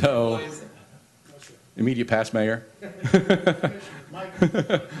says no. Immediate past, Mayor.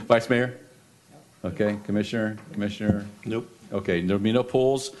 Vice Mayor? Okay, Commissioner? Nope. Okay, there'll be no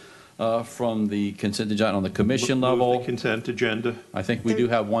pulls from the consent agenda on the commission level. The consent agenda. I think we do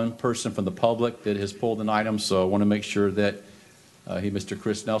have one person from the public that has pulled an item, so I want to make sure that Mr.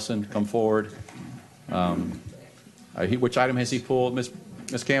 Chris Nelson, come forward. Which item has he pulled,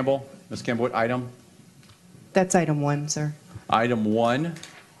 Ms. Campbell? Ms. Campbell, what item? That's item 1, sir. Item 1,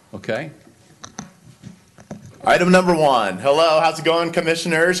 okay. Item number 1. Hello, how's it going,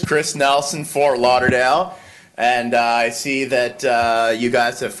 commissioners? Chris Nelson, Fort Lauderdale. And I see that you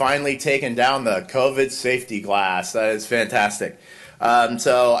guys have finally taken down the COVID safety glass. That is fantastic.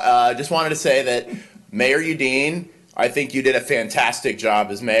 So just wanted to say that Mayor Udine, I think you did a fantastic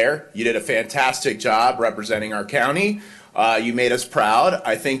job as mayor. You did a fantastic job representing our county. You made us proud.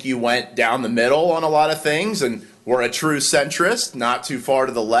 I think you went down the middle on a lot of things and were a true centrist, not too far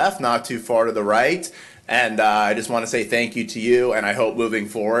to the left, not too far to the right. And I just want to say thank you to you, and I hope moving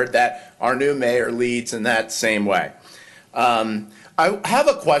forward that our new mayor leads in that same way. I have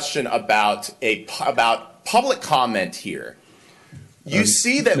a question about public comment here. You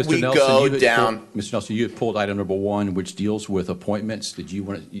see that Mr. we Nelson, go down. Mr. Nelson, you had pulled item number 1, which deals with appointments. Did you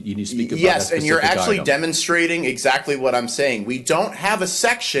want to? You need to speak about that Yes, and you're specific actually item. demonstrating exactly what I'm saying. We don't have a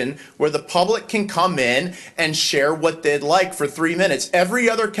section where the public can come in and share what they'd like for 3 minutes. Every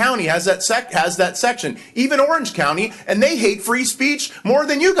other county has that section, even Orange County, and they hate free speech more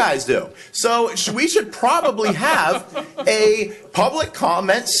than you guys do. So we should probably have a public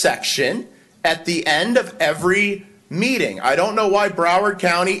comment section at the end of every meeting. I don't know why Broward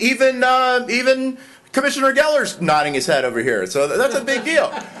County, even Commissioner Geller's nodding his head over here. So that's a big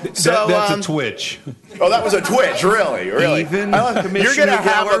deal. So that's a twitch. Oh, that was a twitch, really. Even You're Commissioner going to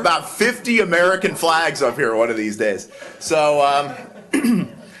have Geller? about 50 American flags up here one of these days. So,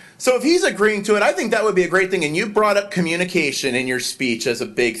 so if he's agreeing to it, I think that would be a great thing. And you brought up communication in your speech as a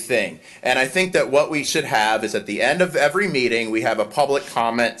big thing. And I think that what we should have is at the end of every meeting, we have a public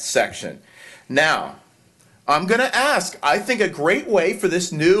comment section. Now, I'm going to ask, I think a great way for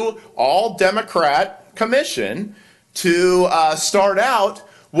this new all-Democrat commission to start out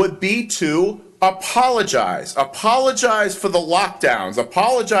would be to apologize. Apologize for the lockdowns.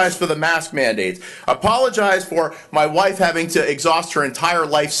 Apologize for the mask mandates. Apologize for my wife having to exhaust her entire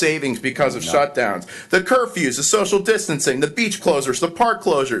life savings because of shutdowns. The curfews, the social distancing, the beach closures, the park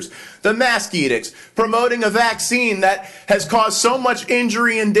closures, the mask edicts, promoting a vaccine that has caused so much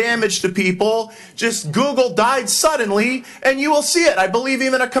injury and damage to people. Just Google died suddenly and you will see it. I believe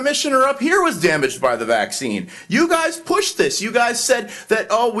even a commissioner up here was damaged by the vaccine. You guys pushed this. You guys said that,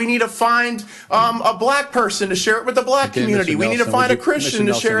 oh, we need to find a black person to share it with the black community. We need to find a Christian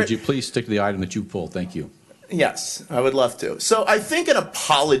to share it. Would you please stick to the item that you pulled? Thank you. Yes, I would love to. So I think an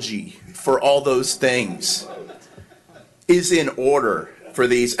apology for all those things is in order for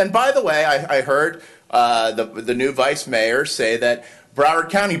these. And by the way, I heard the new vice mayor say that Broward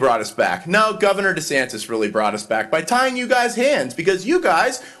County brought us back. No, Governor DeSantis really brought us back by tying you guys' hands because you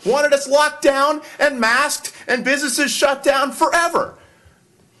guys wanted us locked down and masked and businesses shut down forever.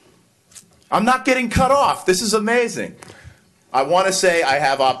 I'm not getting cut off. This is amazing. I want to say I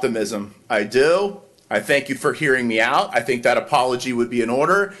have optimism. I do. I thank you for hearing me out. I think that apology would be in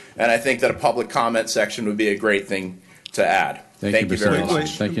order, and I think that a public comment section would be a great thing to add. Thank you very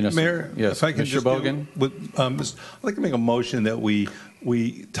much. Thank you, Mayor, Yes, if I can Mr. just Bogan. I'd like to make a motion that we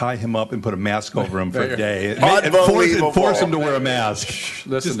tie him up and put a mask over him for a day. Unbelievable. Force him to wear a mask.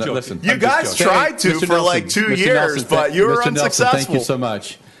 Listen, listen. You guys tried to Mr. for like Nelson, 2 Mr. years, Nelson, but you were Mr. Nelson, unsuccessful. thank you so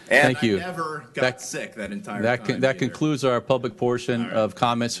much. And Thank you. I never got sick that entire time. That concludes our public portion of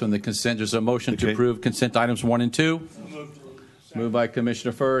comments from the consent. There's a motion to approve consent items 1 and 2. Moved by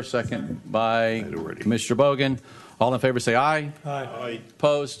Commissioner Furr, second by Commissioner Bogan. All in favor say aye. Aye.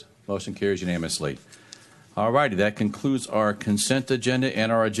 Opposed? Motion carries unanimously. All righty, that concludes our consent agenda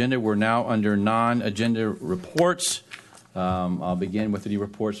and our agenda. We're now under non-agenda reports. I'll begin with any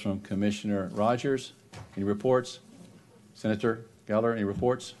reports from Commissioner Rogers. Any reports? Senator Geller, any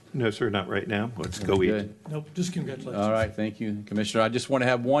reports? No, sir, not right now. Let's go eat. Good. Nope, just congratulations. All right, thank you, Commissioner. I just want to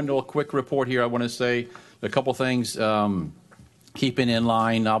have one little quick report here. I want to say a couple things, keeping in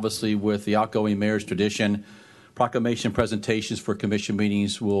line, obviously, with the outgoing mayor's tradition. Proclamation presentations for commission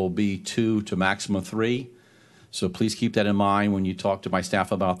meetings will be 2 to maximum 3. So please keep that in mind when you talk to my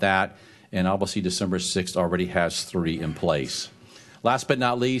staff about that. And obviously, December 6th already has 3 in place. Last but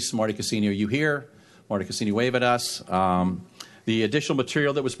not least, Marty Cassini, are you here? Marty Cassini, wave at us. The additional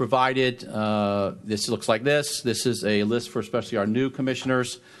material that was provided, this looks like this. This is a list for especially our new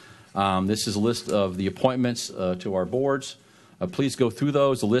commissioners. This is a list of the appointments to our boards. Please go through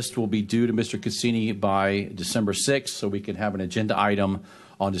those. The list will be due to Mr. Cassini by December 6th, so we can have an agenda item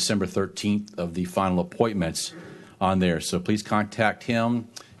on December 13th of the final appointments on there. So please contact him,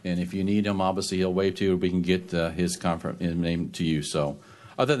 and if you need him, obviously he'll wave to you. We can get his name to you. So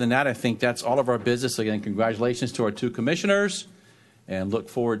other than that, I think that's all of our business. Again, congratulations to our 2 commissioners, and look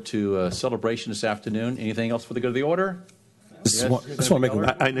forward to a celebration this afternoon. Anything else for the good of the order?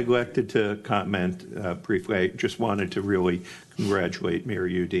 I neglected to comment briefly. I just wanted to really congratulate Mayor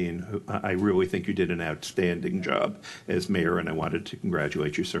Udine. Who I really think you did an outstanding job as mayor, and I wanted to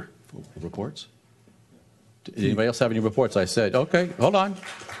congratulate you, sir. Reports? Did anybody else have any reports? I said, okay, hold on.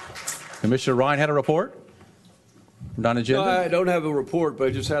 Commissioner Ryan had a report? Non-agenda? No, I don't have a report, but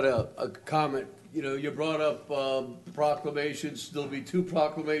I just had a comment. You know, you brought up proclamations. There'll be 2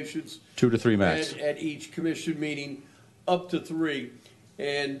 proclamations. 2 to 3 max. At each commission meeting, up to 3.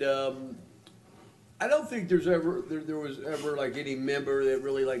 And I don't think there was ever like any member that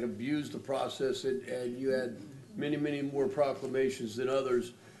really like abused the process, and you had many more proclamations than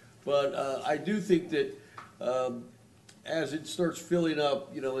others. But I do think that as it starts filling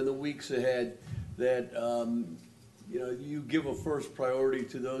up, you know, in the weeks ahead, that you know, you give a first priority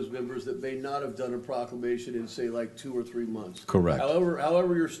to those members that may not have done a proclamation in, say, like 2 or 3 months. Correct.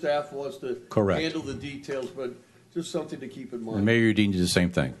 However your staff wants to Correct. handle the details, but just something to keep in mind. And Mayor Udine did the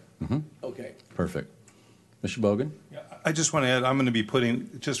same thing. Okay. Perfect. Mr. Bogan? I just want to add, I'm going to be putting,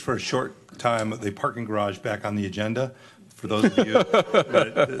 just for a short time, the parking garage back on the agenda. For those of you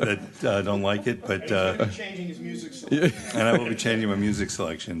that don't like it, but changing his music selection. and I will be changing my music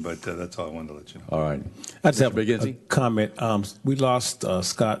selection, but that's all I wanted to let you know. All right. I just have a comment. We lost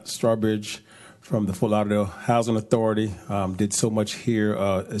Scott Strawbridge from the Fort Lauderdale Housing Authority. Did so much here,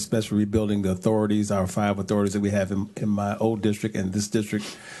 especially rebuilding the authorities, our 5 authorities that we have in my old district and this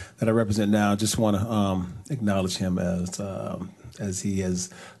district that I represent now. Just want to acknowledge him as he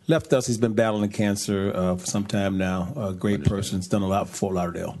has left us. He's been battling cancer for some time now. A great person. He's done a lot for Fort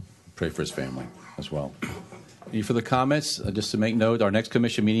Lauderdale. Pray for his family as well. Any further comments? Just to make note, our next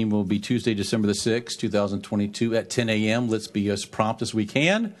commission meeting will be Tuesday, December the 6th, 2022 at 10 a.m. Let's be as prompt as we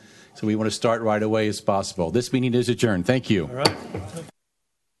can. So we want to start right away as possible. This meeting is adjourned. Thank you. All right.